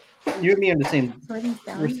 Whatever. You and me are the same. We're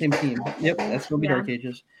the same team. Yep, that's gonna be Dark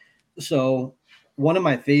Ages. So one of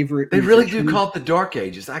my favorite. They really do call it the Dark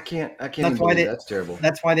Ages. I can't. That's why that's terrible.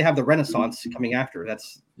 That's why they have the Renaissance coming after.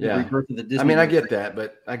 That's the rebirth of the Disney. I mean, I get that,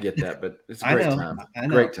 but it's a great time.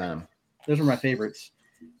 Great time. Those are my favorites.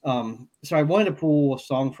 So I wanted to pull a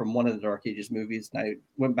song from one of the Dark Ages movies, and I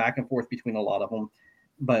went back and forth between a lot of them.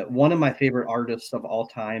 But one of my favorite artists of all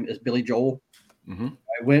time is Billy Joel. Mm-hmm.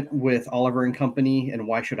 I went with Oliver and Company and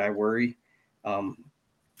Why Should I Worry?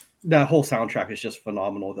 That whole soundtrack is just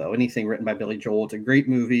phenomenal, though. Anything written by Billy Joel, it's a great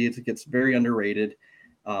movie. It gets very underrated.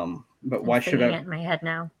 But Why Should I? In my head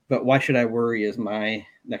now. But Why Should I Worry is my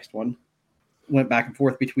next one. Went back and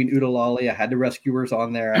forth between Oodalali. I had the Rescuers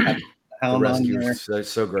on there. I had Hound on there.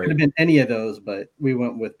 So great. Could have been any of those, but we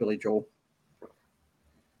went with Billy Joel.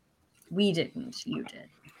 We didn't. You did.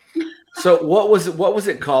 So what was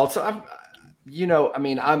it called? So I'm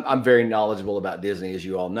very knowledgeable about Disney, as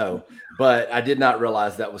you all know, but I did not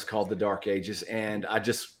realize that was called the Dark Ages, and I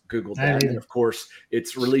just Googled that, and of course,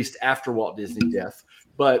 it's released after Walt Disney's death.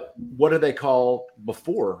 But what do they call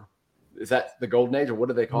before? Is that the Golden Age, or what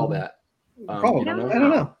do they call that? Probably. I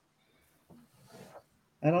don't know.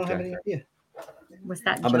 I don't have any idea. Was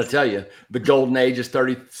that? I'm going to tell you. The Golden Age is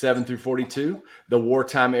 37 through 42. The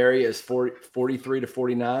wartime area is 43 to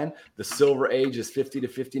 49. The Silver Age is 50 to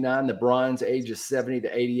 59. The Bronze Age is 70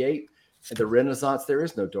 to 88. And the Renaissance, there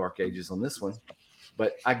is no Dark Ages on this one.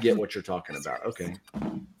 But I get what you're talking about. Okay.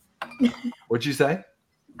 What'd you say?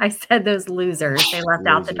 I said those losers. They left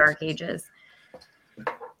out the Dark Ages.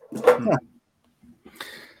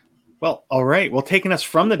 Well, all right. Well, taking us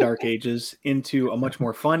from the Dark Ages into a much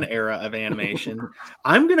more fun era of animation,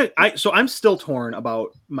 so I'm still torn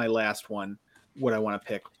about my last one, what I want to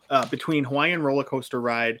pick, between Hawaiian Roller Coaster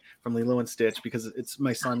Ride from Lilo and Stitch, because it's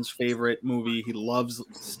my son's favorite movie. He loves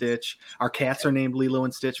Stitch. Our cats are named Lilo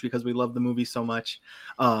and Stitch because we love the movie so much.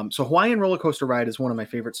 So Hawaiian Roller Coaster Ride is one of my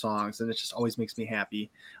favorite songs, and it just always makes me happy.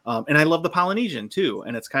 And I love the Polynesian too,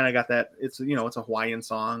 and it's kind of got that. It's it's a Hawaiian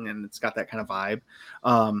song, and it's got that kind of vibe.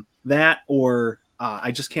 That or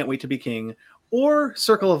I Just Can't Wait to Be King, or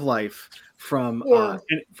Circle of Life from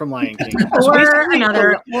Lion King. or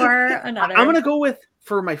another. I'm gonna go with,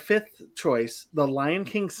 for my fifth choice, the Lion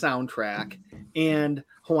King soundtrack and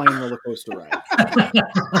Hawaiian Roller Coaster Ride.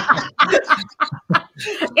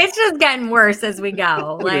 It's just getting worse as we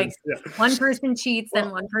go. Like one person cheats,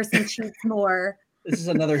 then one person cheats more. This is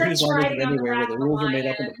another Who's Longer Than Anywhere, where the rules are made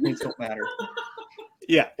up and the points don't matter.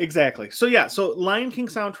 Yeah, exactly. So Lion King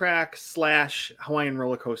soundtrack / Hawaiian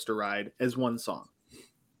Roller Coaster Ride as one song.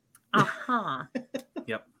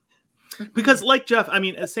 Yep. Because like Jeff, I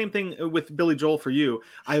mean, same thing with Billy Joel for you.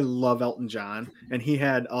 I love Elton John, and he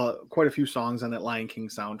had quite a few songs on that Lion King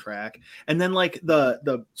soundtrack. And then like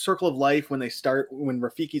the Circle of Life, when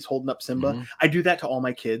Rafiki's holding up Simba, I do that to all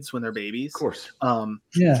my kids when they're babies. Of course. And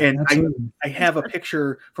I have a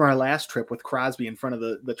picture from our last trip with Crosby in front of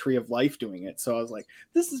the Tree of Life doing it. So I was like,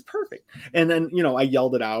 this is perfect. And then, I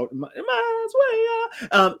yelled it out, and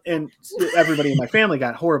everybody in my family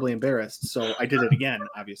got horribly embarrassed. So I did it again,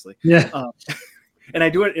 obviously. Yeah. And I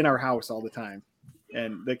do it in our house all the time.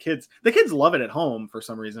 And the kids love it at home for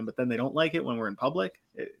some reason, but then they don't like it when we're in public.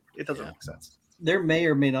 It doesn't make sense. There may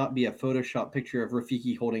or may not be a Photoshop picture of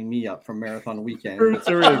Rafiki holding me up from Marathon Weekend. There is.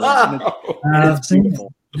 It's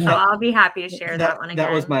beautiful. Yeah. I'll be happy to share that one again.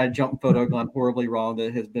 That was my jump photo gone horribly wrong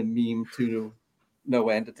that has been memed to no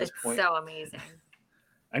end at this point. So amazing.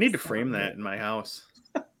 I need to frame that in my house.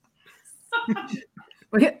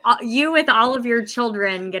 You with all of your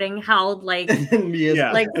children getting held like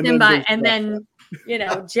like Simba, and then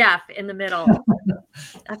Jeff in the middle.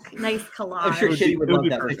 A nice collage. I'm sure Katie would love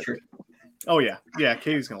that picture. Oh yeah,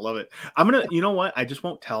 Katie's gonna love it. I'm gonna, you know what? I just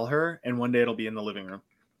won't tell her, and one day it'll be in the living room.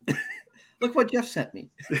 Look what Jeff sent me.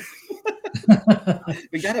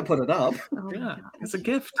 We gotta put it up. It's a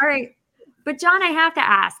gift. All right. But John, I have to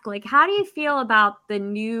ask, like, how do you feel about the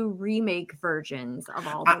new remake versions of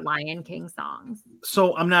all the Lion King songs?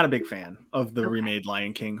 So I'm not a big fan of the remade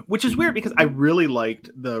Lion King, which is weird because I really liked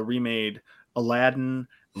the remade Aladdin,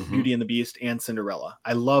 Beauty and the Beast, and Cinderella.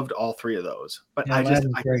 I loved all three of those. But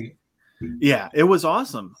great. Yeah, it was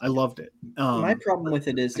awesome. I loved it. My problem with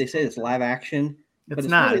it is they say it's live action, but it's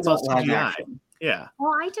not. Really it's all live CGI. action. Yeah.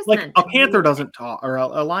 Well, I just like a panther doesn't talk, or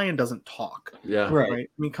a lion doesn't talk. Yeah. Right.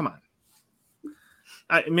 I mean, come on.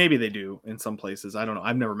 Maybe they do in some places. I don't know.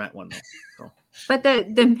 I've never met one. So. But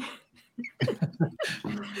the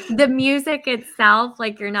the music itself,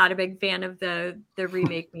 like, you're not a big fan of the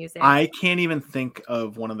remake music. I can't even think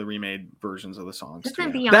of one of the remade versions of the songs. That's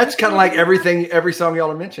kind of like every song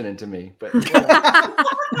y'all are mentioning to me. But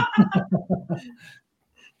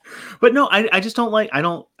but no, I just don't like.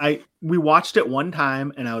 We watched it one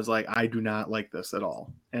time and I was like, I do not like this at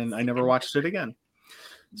all, and I never watched it again.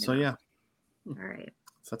 So yeah. All right.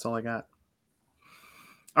 So that's all I got.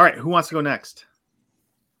 All right, who wants to go next?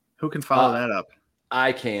 Who can follow that up?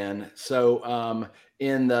 I can. So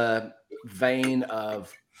in the vein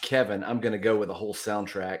of Kevin, I'm going to go with a whole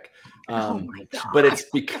soundtrack. But it's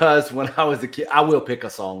because when I was a kid, I will pick a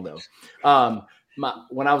song though.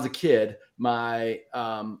 When I was a kid, my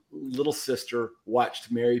little sister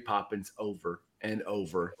watched Mary Poppins over and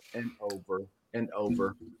over and over and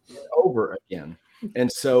over and over again.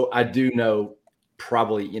 And so I do know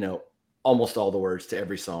probably, almost all the words to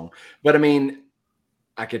every song. But I mean,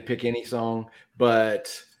 I could pick any song,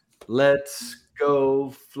 but let's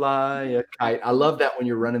go fly a kite. I love that when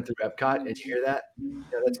you're running through Epcot and you hear that.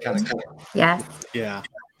 Yeah, that's kind of cool. Yes. Yeah.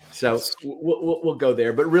 So we'll go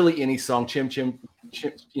there. But really any song, Chim Chim,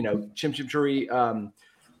 Chim Chim Cheree,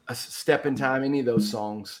 A Step in Time, any of those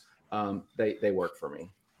songs, they work for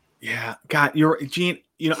me. Yeah, God, Gene.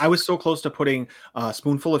 I was so close to putting a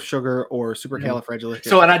Spoonful of Sugar or Supercalifragilistic.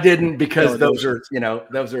 So, and I didn't because those are,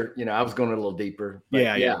 I was going a little deeper.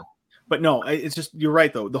 Yeah. But no, it's just, you're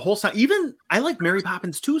right though. The whole sound, even I like Mary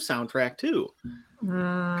Poppins 2 soundtrack too,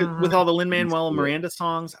 with all the Lin-Manuel Miranda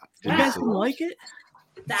songs. You guys didn't like it?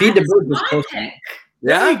 Feed the Bird was close.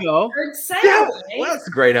 Yeah, there you go. Well, that's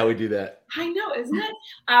great how we do that. I know, isn't it?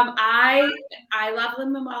 I love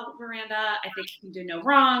Lin-Manuel Miranda. I think he can do no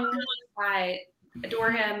wrong. I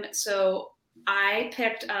adore him. So I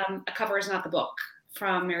picked A Cover Is Not the Book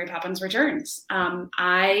from Mary Poppins Returns.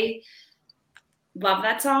 I love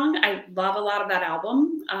that song. I love a lot of that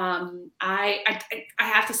album. I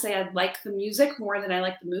have to say I like the music more than I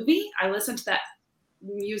like the movie. I listen to that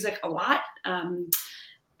music a lot.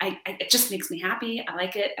 It just makes me happy. I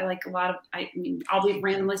like it. I like a lot of, I'll be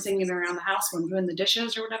randomly singing around the house when I'm doing the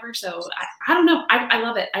dishes or whatever. So I don't know. I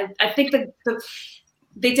love it. I think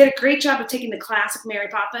they did a great job of taking the classic Mary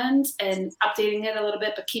Poppins and updating it a little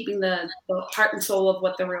bit, but keeping the heart and soul of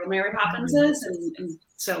what the real Mary Poppins is. And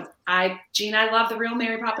so Gene, I love the real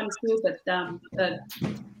Mary Poppins too, but some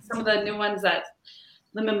of the new ones that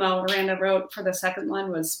Lin-Manuel Miranda wrote for the second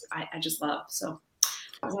one was, I just love. So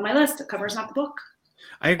it was on my list. The Cover Is Not the Book.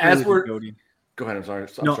 I agree with you, Cody. Go ahead. I'm sorry.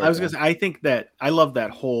 I was going to say, I think that I love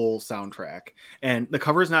that whole soundtrack, and The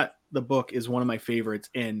Cover Is Not the Book is one of my favorites.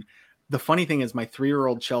 And the funny thing is my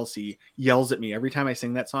 3-year-old Chelsea yells at me every time I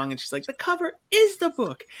sing that song, and she's like, the cover is the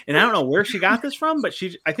book. And I don't know where she got this from, but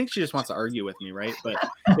I think she just wants to argue with me. Right. But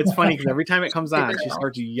it's funny because every time it comes on, she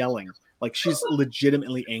starts yelling like she's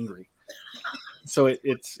legitimately angry. So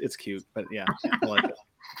it's cute, but yeah, I like it.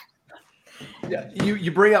 Yeah, you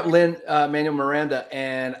bring up Lin-Manuel Miranda,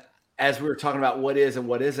 and as we were talking about what is and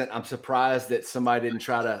what isn't, I'm surprised that somebody didn't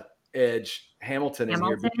try to edge Hamilton in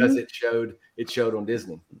here because it showed on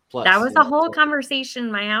Disney Plus. That was a whole conversation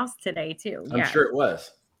in my house today too. I'm sure it was.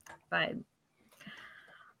 But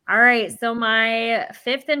all right, so my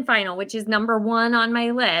fifth and final, which is number 1 on my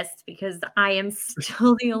list because I am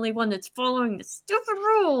still the only one that's following the stupid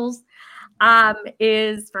rules,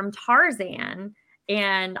 is from Tarzan.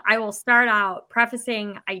 And I will start out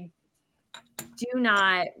prefacing, I do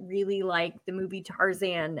not really like the movie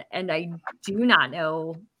Tarzan, and I do not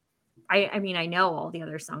know. I mean, I know all the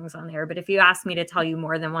other songs on there, but if you asked me to tell you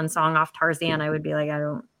more than one song off Tarzan, I would be like, I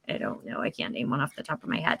don't know. I can't name one off the top of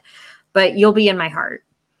my head. But You'll Be in My Heart.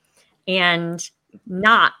 And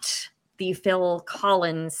not the Phil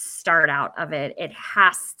Collins start out of it. It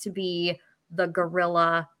has to be the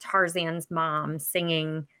gorilla Tarzan's mom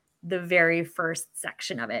singing the very first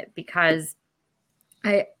section of it, because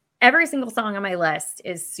every single song on my list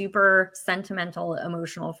is super sentimental,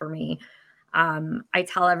 emotional for me. I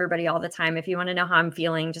tell everybody all the time, if you want to know how I'm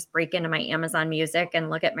feeling, just break into my Amazon Music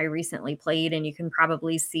and look at my recently played, and you can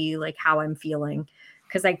probably see like how I'm feeling,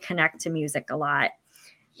 because I connect to music a lot.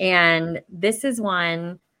 And this is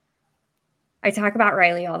one I talk about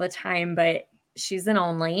Riley all the time, but she's an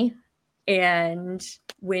only. And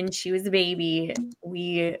when she was a baby,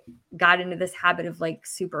 we got into this habit of like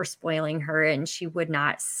super spoiling her, and she would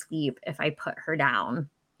not sleep if I put her down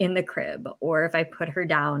in the crib or if I put her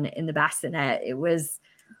down in the bassinet. It was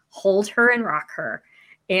hold her and rock her.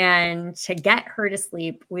 And to get her to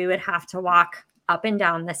sleep, we would have to walk up and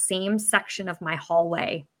down the same section of my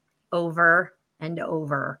hallway over and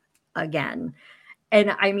over again.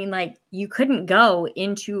 And I mean, like, you couldn't go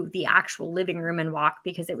into the actual living room and walk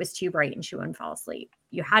because it was too bright and she wouldn't fall asleep.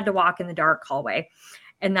 You had to walk in the dark hallway.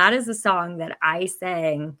 And that is a song that I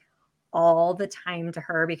sang all the time to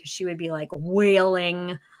her because she would be like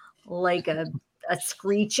wailing like a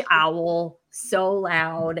screech owl so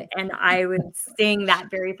loud. And I would sing that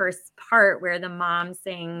very first part where the mom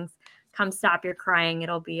sings, "Come stop your crying.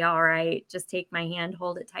 It'll be all right. Just take my hand,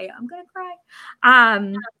 hold it tight. I'm going to cry."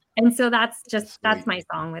 And so that's my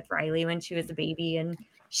song with Riley when she was a baby, and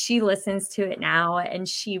she listens to it now, and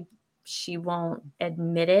she won't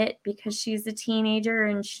admit it because she's a teenager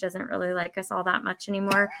and she doesn't really like us all that much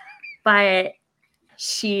anymore. But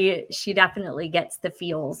she definitely gets the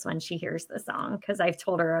feels when she hears the song, because I've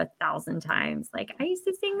told her 1,000 times, like, I used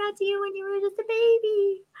to sing that to you when you were just a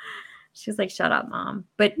baby. She's like, shut up, Mom.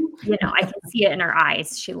 But, you know, I can see it in her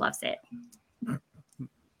eyes. She loves it.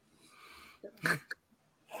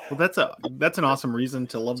 Well, that's an awesome reason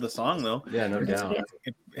to love the song, though. Yeah, no doubt.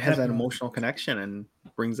 It has that emotional connection and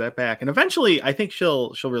brings that back. And eventually, I think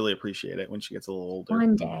she'll really appreciate it when she gets a little older.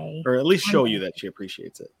 One day. Or at least show you that she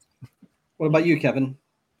appreciates it. What about you, Kevin?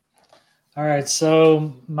 All right,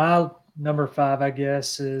 so my number 5, I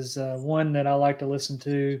guess, is one that I like to listen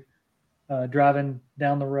to driving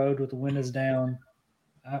down the road with the windows down.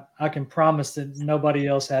 I can promise that nobody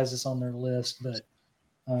else has this on their list, but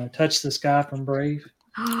 "Touch the Sky" from Brave.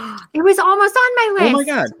 It was almost on my list. Oh my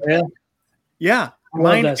God. Yeah.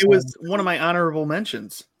 Mine, it was one of my honorable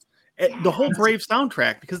mentions. The whole Brave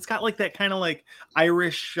soundtrack, because it's got like that kind of like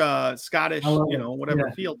Irish, Scottish, whatever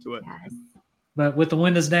feel to it. Yes. But with the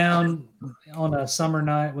windows down on a summer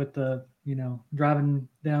night with the, driving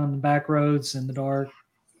down the back roads in the dark,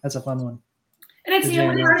 that's a fun one. And it's the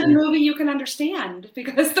only part of the movie you can understand,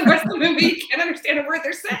 because the rest of the movie you can't understand a word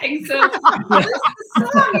they're saying. So this is the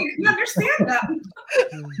song, you can understand them.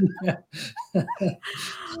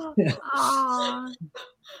 Yeah.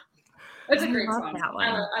 That's a great love song. that one.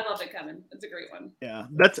 I love it, Kevin. It's a great one. Yeah,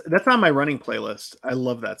 that's on my running playlist. I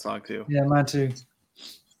love that song too. Yeah, mine too.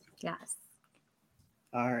 Yes.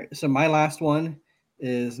 All right. So my last one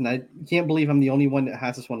is, and I can't believe I'm the only one that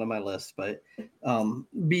has this one on my list, but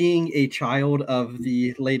being a child of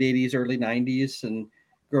the late 80s, early 90s, and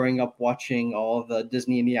growing up watching all the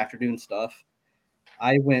Disney in the afternoon stuff,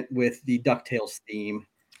 I went with the DuckTales theme.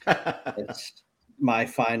 It's my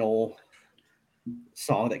final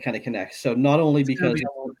song that kind of connects. So not only because it's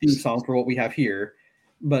a theme song for what we have here,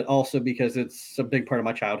 but also because it's a big part of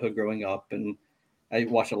my childhood growing up. And I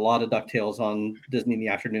watched a lot of DuckTales on Disney in the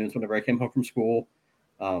afternoons whenever I came home from school.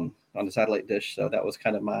 On the satellite dish, so that was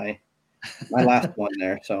kind of my last one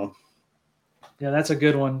there. So, yeah, that's a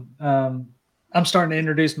good one. I'm starting to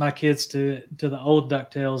introduce my kids to the old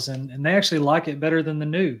DuckTales, and they actually like it better than the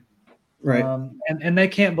new. Right. And they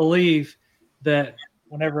can't believe that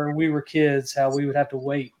whenever we were kids, how we would have to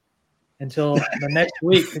wait until the next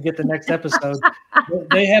week to get the next episode.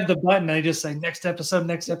 They have the button, and they just say next episode,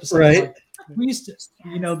 next episode. Right. Like, we used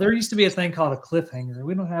to, there used to be a thing called a cliffhanger.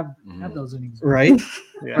 We don't have those anymore. Right.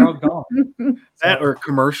 Yeah. They're all gone. That or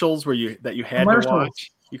commercials where you had to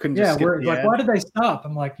watch. You couldn't just skip the ad. Why did they stop?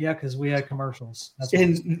 I'm like, yeah, because we had commercials. That's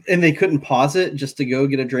and they couldn't pause it just to go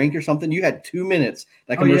get a drink or something. You had 2 minutes.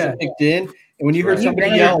 That commercial kicked in, and when you heard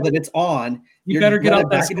somebody yell that it's on, you better get off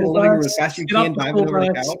that school bus as fast as you can, dive over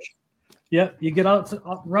the couch. Yep, you get out,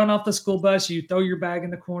 run off the school bus, you throw your bag in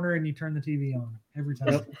the corner, and you turn the TV on every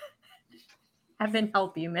time. Yep. Heaven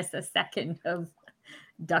help you miss a second of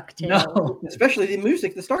DuckTales. No, especially the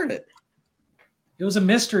music that started it. It was a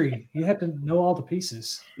mystery. You had to know all the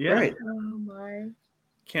pieces. Yeah. Right. Oh my!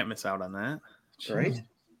 Can't miss out on that. Right.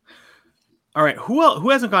 All right. Who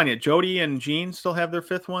hasn't gone yet? Jody and Jean still have their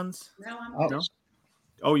 5th ones? No.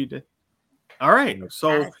 Oh, you did. All right.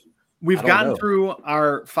 So we've gotten through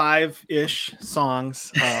our 5-ish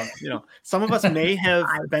songs. Some of us may have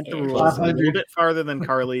bent the rules a little bit farther than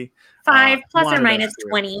Carly. 5 plus or minus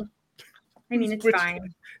 20. I mean, it's fine.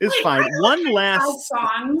 It's fine. One last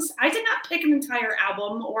songs. I did not pick an entire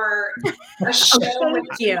album or a show with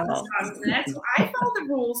songs in it. So I follow the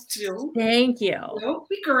rules too. Thank you.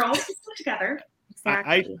 We girls, we put together.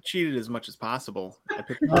 Exactly. I cheated as much as possible. I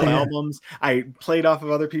picked up albums. I played off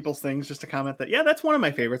of other people's things just to comment that, yeah, that's one of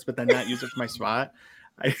my favorites, but then not use it for my spot.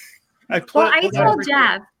 I told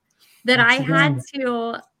Jeff that I had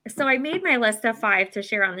to. So I made my list of 5 to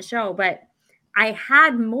share on the show, but I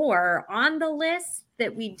had more on the list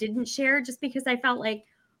that we didn't share just because I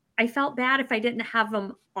felt bad if I didn't have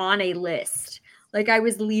them on a list. Like I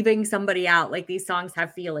was leaving somebody out. Like these songs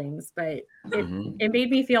have feelings, but it made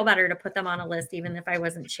me feel better to put them on a list, even if I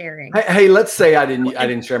wasn't sharing. Hey, let's say I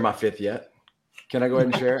didn't share my 5th yet. Can I go ahead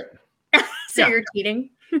and share it? So you're cheating?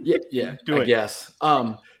 Yeah, I guess.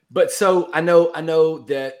 But so I know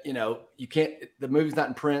that, you can't, the movie's not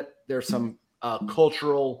in print. There's some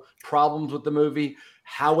cultural problems with the movie.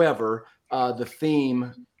 However, the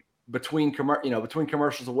theme between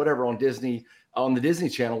commercials or whatever on the Disney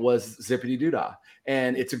Channel was Zippity Doo-Dah.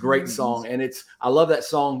 And it's a great song. And I love that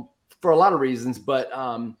song for a lot of reasons, but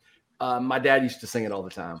my dad used to sing it all the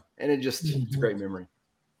time. And it's a great memory.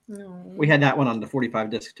 We had that one on the 45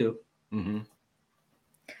 disc too. Mm-hmm.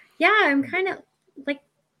 Yeah, I'm kind of like,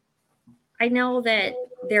 I know that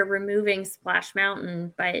they're removing Splash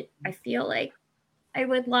Mountain, but I feel like I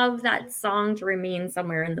would love that song to remain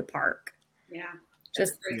somewhere in the park. Yeah.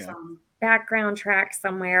 Just a great song. Background track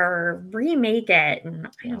somewhere, or remake it. And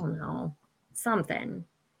I don't know, something.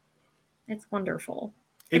 It's wonderful.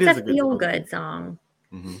 It's a feel good song.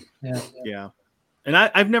 Mm-hmm. Yeah. And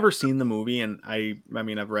I've never seen the movie, and I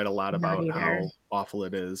mean, I've read a lot about how awful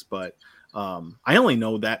it is, but I only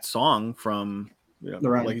know that song from,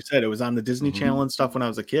 like you said, it was on the Disney Channel and stuff when I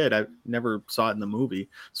was a kid. I never saw it in the movie,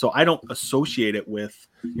 so I don't associate it with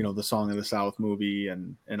the Song of the South movie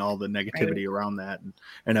and all the negativity around that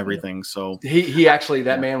and everything. So he actually,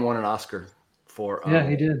 that man won an Oscar for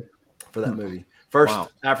he did for that movie. First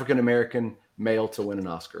African American male to win an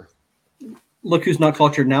Oscar. Look who's not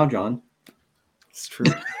cultured now, John. It's true.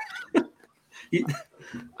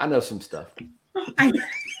 I know some stuff. I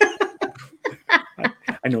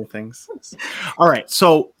know things. All right.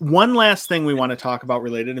 So one last thing we want to talk about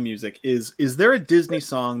related to music is there a Disney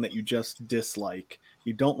song that you just dislike?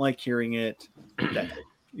 You don't like hearing it, that,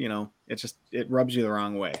 it rubs you the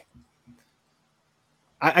wrong way.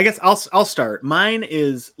 I guess I'll start. Mine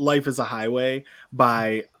is Life is a Highway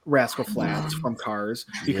by Rascal Flatts from Cars,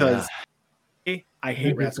 because I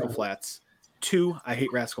hate Rascal Flatts. 2, I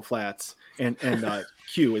hate Rascal Flatts. And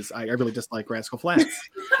Q is I really dislike Rascal Flatts.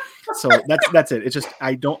 So that's it. It's just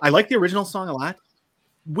I like the original song a lot.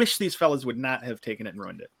 Wish these fellas would not have taken it and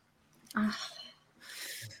ruined it.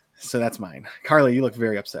 So that's mine. Carly, you look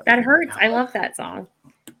very upset. That hurts. I love that song.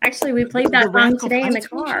 Actually, we played that song today in the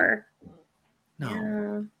car.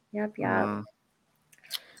 No. Yep. Well,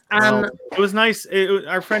 it was nice.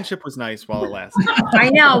 Our friendship was nice while it lasted. I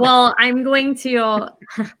know. Well, I'm going to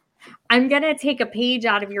take a page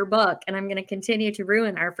out of your book, and I'm going to continue to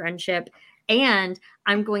ruin our friendship. And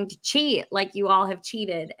I'm going to cheat like you all have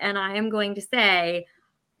cheated. And I am going to say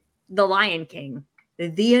The Lion King,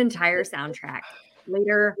 the entire soundtrack.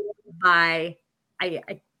 Later by,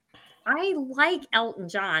 I like Elton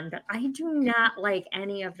John, but I do not like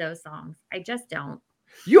any of those songs. I just don't.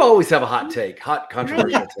 You always have a hot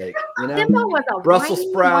controversial take. Simba was a Brussels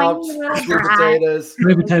sprouts, sweet potatoes.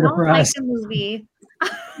 Sweet potato fries. Like the movie.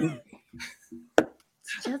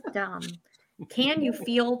 It's just dumb. Can you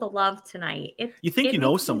feel the love tonight? You think you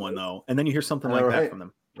know someone though, and then you hear something like that from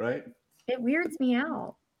them. Right. It weirds me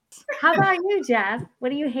out. How about you, Jeff? What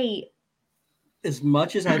do you hate? As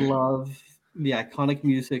much as I love the iconic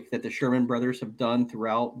music that the Sherman Brothers have done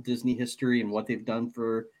throughout Disney history and what they've done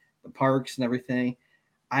for the parks and everything,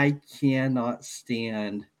 I cannot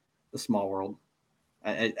stand The Small World.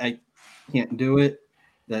 I can't do it.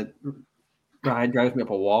 That ride drives me up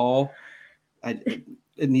a wall. It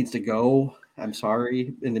needs to go. I'm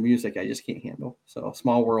sorry. In the music, I just can't handle. So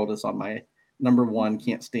Small World is on my number 1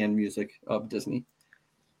 can't stand music of Disney.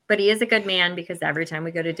 But he is a good man, because every time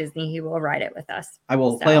we go to Disney, he will ride it with us. I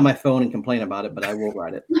will play on my phone and complain about it, but I will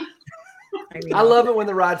ride it. I love it when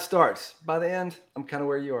the ride starts. By the end, I'm kind of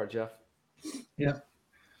where you are, Jeff. Yeah,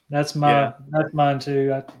 that's mine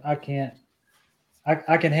too. I can't.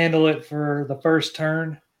 I can handle it for the first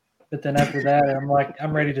turn, but then after that,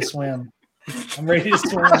 I'm ready to swim. I'm ready to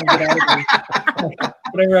swim and get out of here.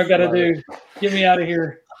 Whatever I got to do, get me out of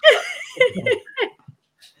here.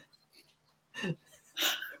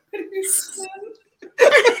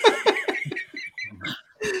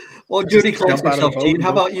 Well, Judy calls herself cheat.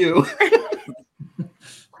 How about you?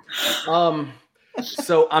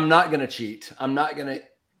 So I'm not going to cheat. I'm not going to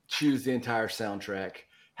choose the entire soundtrack.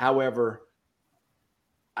 However,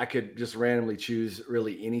 I could just randomly choose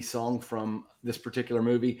really any song from this particular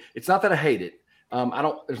movie. It's not that I hate it.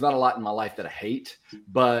 There's not a lot in my life that I hate,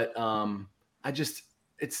 but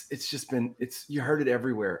you heard it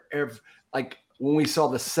everywhere. Like when we saw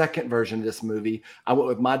the second version of this movie, I went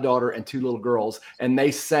with my daughter and 2 little girls, and they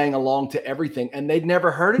sang along to everything, and they'd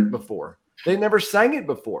never heard it before. They never sang it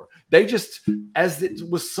before. They just, as it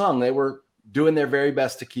was sung, they were doing their very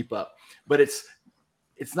best to keep up. But it's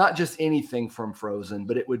not just anything from Frozen,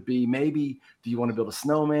 but it would be maybe, do you want to build a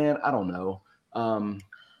snowman? I don't know.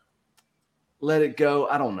 Let It Go.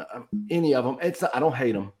 I don't know. Any of them. I don't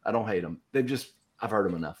hate them. I've heard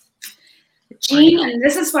them enough. Gene, and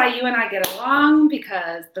this is why you and I get along,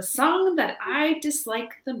 because the song that I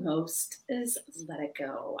dislike the most is Let It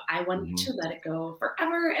Go. I want to let it go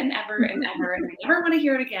forever and ever and ever, and I never want to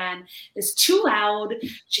hear it again. It's too loud.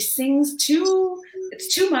 She sings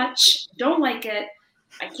it's too much. Don't like it.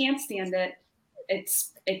 I can't stand it.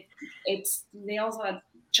 It's nails on a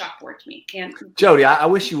chalkboard to me. Jody, I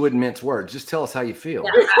wish you wouldn't mince words. Just tell us how you feel.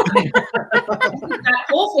 Yeah. That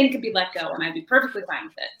whole thing could be let go, and I'd be perfectly fine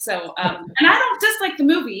with it. So, and I don't dislike the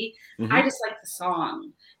movie. I just like the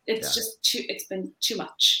song. It's just it's been too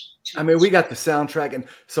much. I mean, we got the soundtrack, and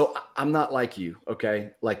so I'm not like you,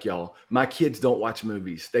 okay? Like y'all. My kids don't watch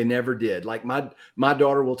movies. They never did. Like my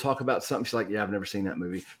daughter will talk about something. She's like, yeah, I've never seen that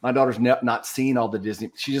movie. My daughter's not seen all the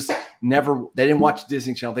Disney. She just never, they didn't watch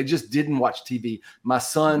Disney Channel. They just didn't watch TV. My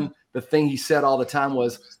son, the thing he said all the time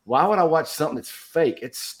was, why would I watch something that's fake?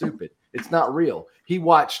 It's stupid. It's not real. He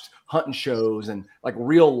watched hunting shows and like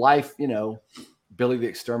real life, Billy the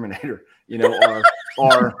Exterminator,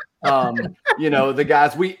 or the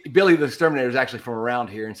guys. Billy the Exterminator is actually from around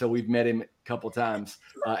here, and so we've met him a couple of times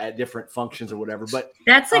at different functions or whatever. But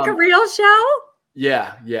that's like a real show.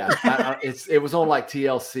 Yeah. It was on like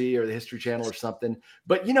TLC or the History Channel or something.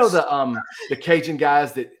 But the Cajun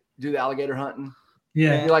guys that do the alligator hunting.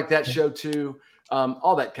 Yeah, you like that show too.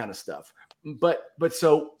 All that kind of stuff. But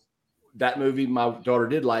so that movie my daughter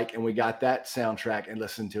did like, and we got that soundtrack and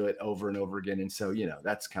listened to it over and over again. And so,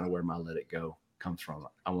 that's kind of where my Let It Go comes from.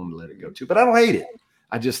 I want to let it go too, but I don't hate it.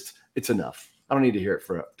 It's enough. I don't need to hear it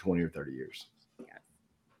for 20 or 30 years.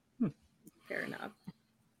 Yeah. Fair enough.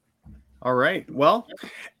 All right. Well,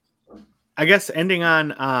 I guess ending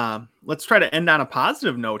on, let's try to end on a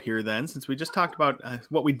positive note here then, since we just talked about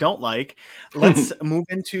what we don't like. Let's move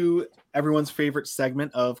into everyone's favorite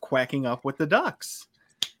segment of Quacking Up with the Ducks.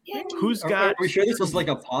 Yeah. Who's got? Are we sure this was like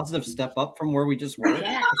a positive step up from where we just were?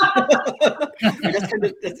 Yeah. I guess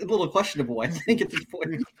it's a little questionable, I think, at this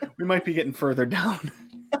point. We might be getting further down.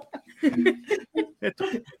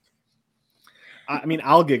 I mean,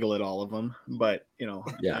 I'll giggle at all of them, but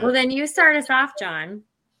Yeah. Well, then you start us off, John.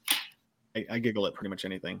 I giggle at pretty much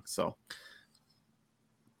anything. So,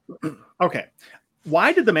 okay.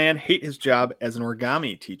 Why did the man hate his job as an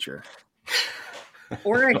origami teacher?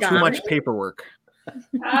 Origami. Too much paperwork.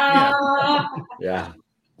 Yeah.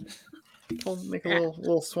 We'll make a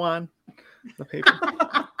little swan. The paper.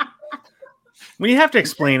 When you have to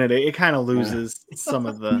explain it, it kind of loses some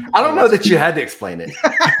of the. I don't know that you had to explain it.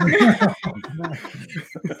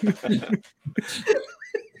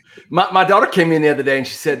 My daughter came in the other day and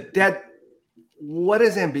she said, "Dad, what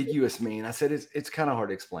does ambiguous mean?" I said, "It's kind of hard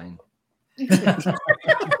to explain."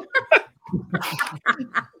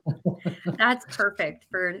 That's perfect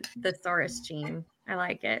for the thesaurus, Gene. I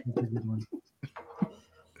like it.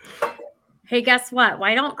 Hey, guess what?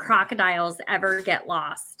 Why don't crocodiles ever get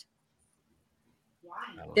lost? Why?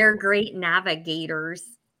 They're great navigators.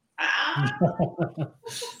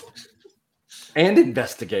 And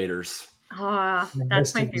investigators.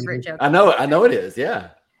 That's my favorite joke. I know it is. Yeah.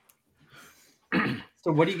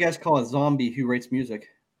 So what do you guys call a zombie who writes music?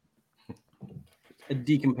 A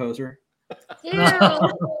decomposer. Ew.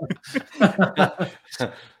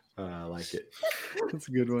 I like it. That's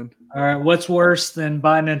a good one. All right. What's worse than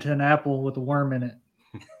biting into an apple with a worm in it?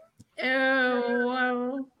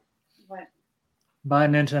 Ew. What?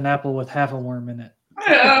 Biting into an apple with half a worm in it.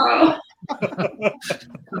 Oh.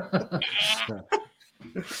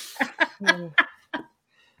 All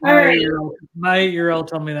right. My 8-year-old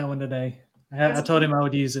told me that one today. I told him I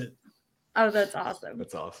would use it. Oh, that's awesome.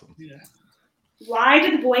 That's awesome. Yeah. Why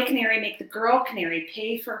did the boy canary make the girl canary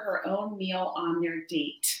pay for her own meal on their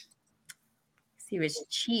date? He was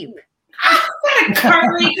cheap.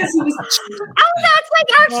 Carly, because he was cheap. Oh, that's like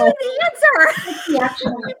actually the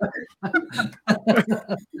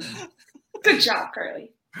answer. Good job,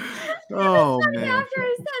 Carly. Oh man. After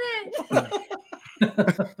I said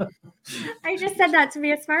it. I just said that to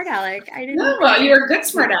be a smart aleck. I didn't. No, well, you were a good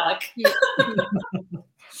smart aleck.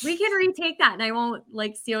 We can retake that, and I won't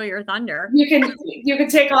steal your thunder. You can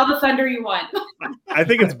take all the thunder you want. I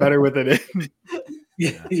think it's better with it in.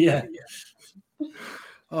 Yeah.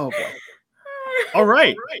 Oh boy. All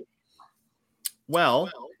right. Well,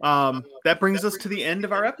 that brings us to the end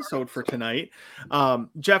of our episode for tonight.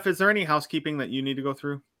 Jeff, is there any housekeeping that you need to go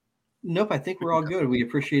through? Nope, I think we're all good. We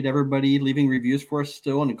appreciate everybody leaving reviews for us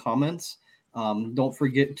still and comments. Don't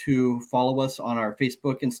forget to follow us on our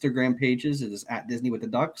Facebook, Instagram pages. It is at Disney with the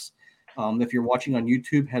Ducks. If you're watching on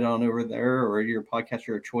YouTube, head on over there, or your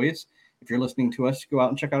podcaster of choice. If you're listening to us, go out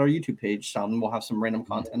and check out our YouTube page. We'll have some random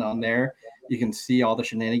content on there. You can see all the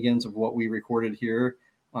shenanigans of what we recorded here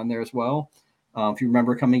on there as well. If you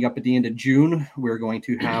remember, coming up at the end of June, we're going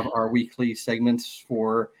to have our weekly segments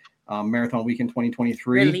for Marathon Weekend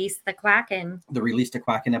 2023. Release the Quacken. The Release the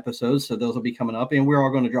Quacken episodes. So those will be coming up, and we're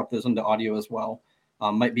all going to drop those into audio as well.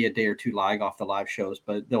 Might be a day or two lag off the live shows,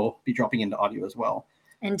 but they'll be dropping into audio as well.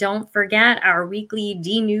 And don't forget our weekly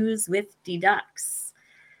D News with D Ducks.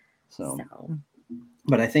 So,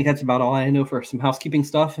 but I think that's about all I know for some housekeeping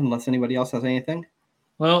stuff, unless anybody else has anything.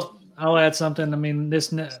 Well, I'll add something. I mean,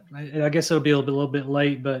 I guess it'll be a little bit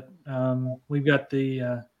late, but we've got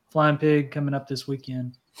the Flying Pig coming up this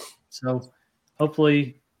weekend. So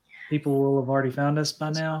hopefully people will have already found us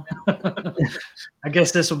by now. I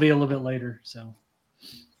guess this will be a little bit later. So,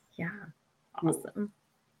 yeah, awesome.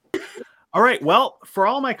 All right. Well, for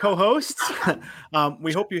all my co-hosts,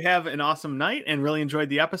 we hope you have an awesome night and really enjoyed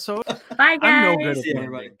the episode. Bye, guys. I'm no good at See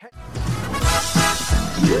everybody.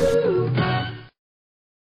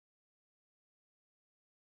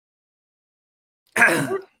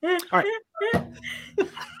 All right.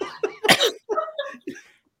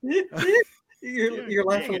 You're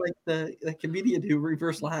laughing like the comedian who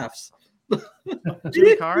reverse laughs.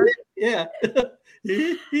 Jimmy Carr? Yeah.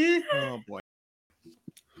 Oh boy.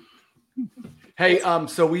 Hey,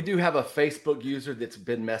 so we do have a Facebook user that's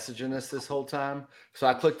been messaging us this whole time. So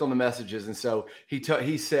I clicked on the messages, and so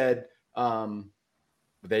he said,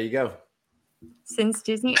 there you go. Since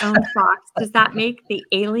Disney owns Fox, does that make the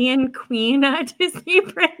alien queen a Disney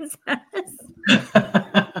princess?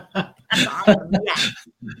 That's awesome. Yes.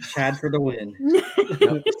 Chad for the win.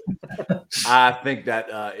 I think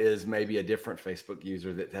that is maybe a different Facebook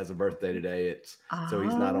user that has a birthday today. So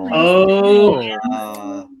he's not on.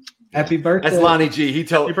 Oh, happy birthday! That's Lonnie G. He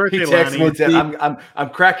texted me and said, "I'm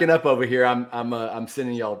cracking up over here. I'm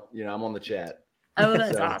sending y'all. I'm on the chat." Oh,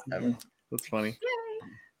 that's awesome. That's funny.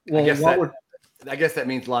 Well, I guess that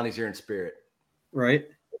means Lonnie's here in spirit, right?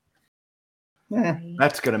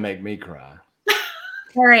 That's gonna make me cry.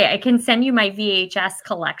 All right, I can send you my VHS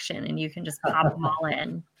collection, and you can just pop them all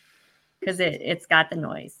in because it's got the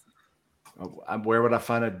noise. Where would I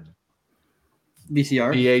find a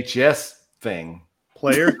VCR VHS thing?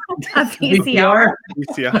 Player? A VCR.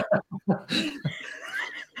 VCR.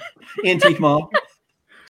 Antique mom.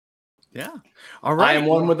 Yeah. All right. I am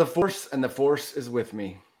one with the Force, and the Force is with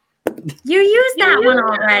me. You used that one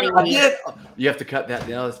already. You have to cut that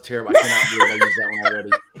down. That's terrible. I cannot believe I used that one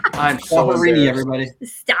already. I'm so ready, embarrassed. everybody.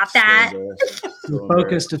 Stop that. Your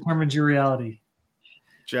focus determines your reality.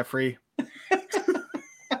 Jeffrey. I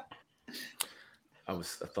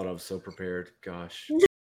thought I was so prepared. Gosh.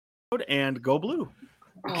 And go blue.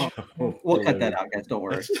 We'll cut that out, guys. Don't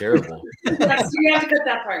worry. That's terrible. Yes, you have to cut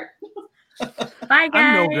that part. Bye, guys.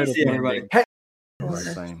 I'm no good at See everybody.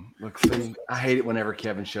 Same. Look, see, I hate it whenever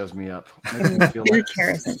Kevin shows me up. Makes me feel Your like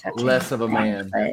chair isn't touching. less of a man. But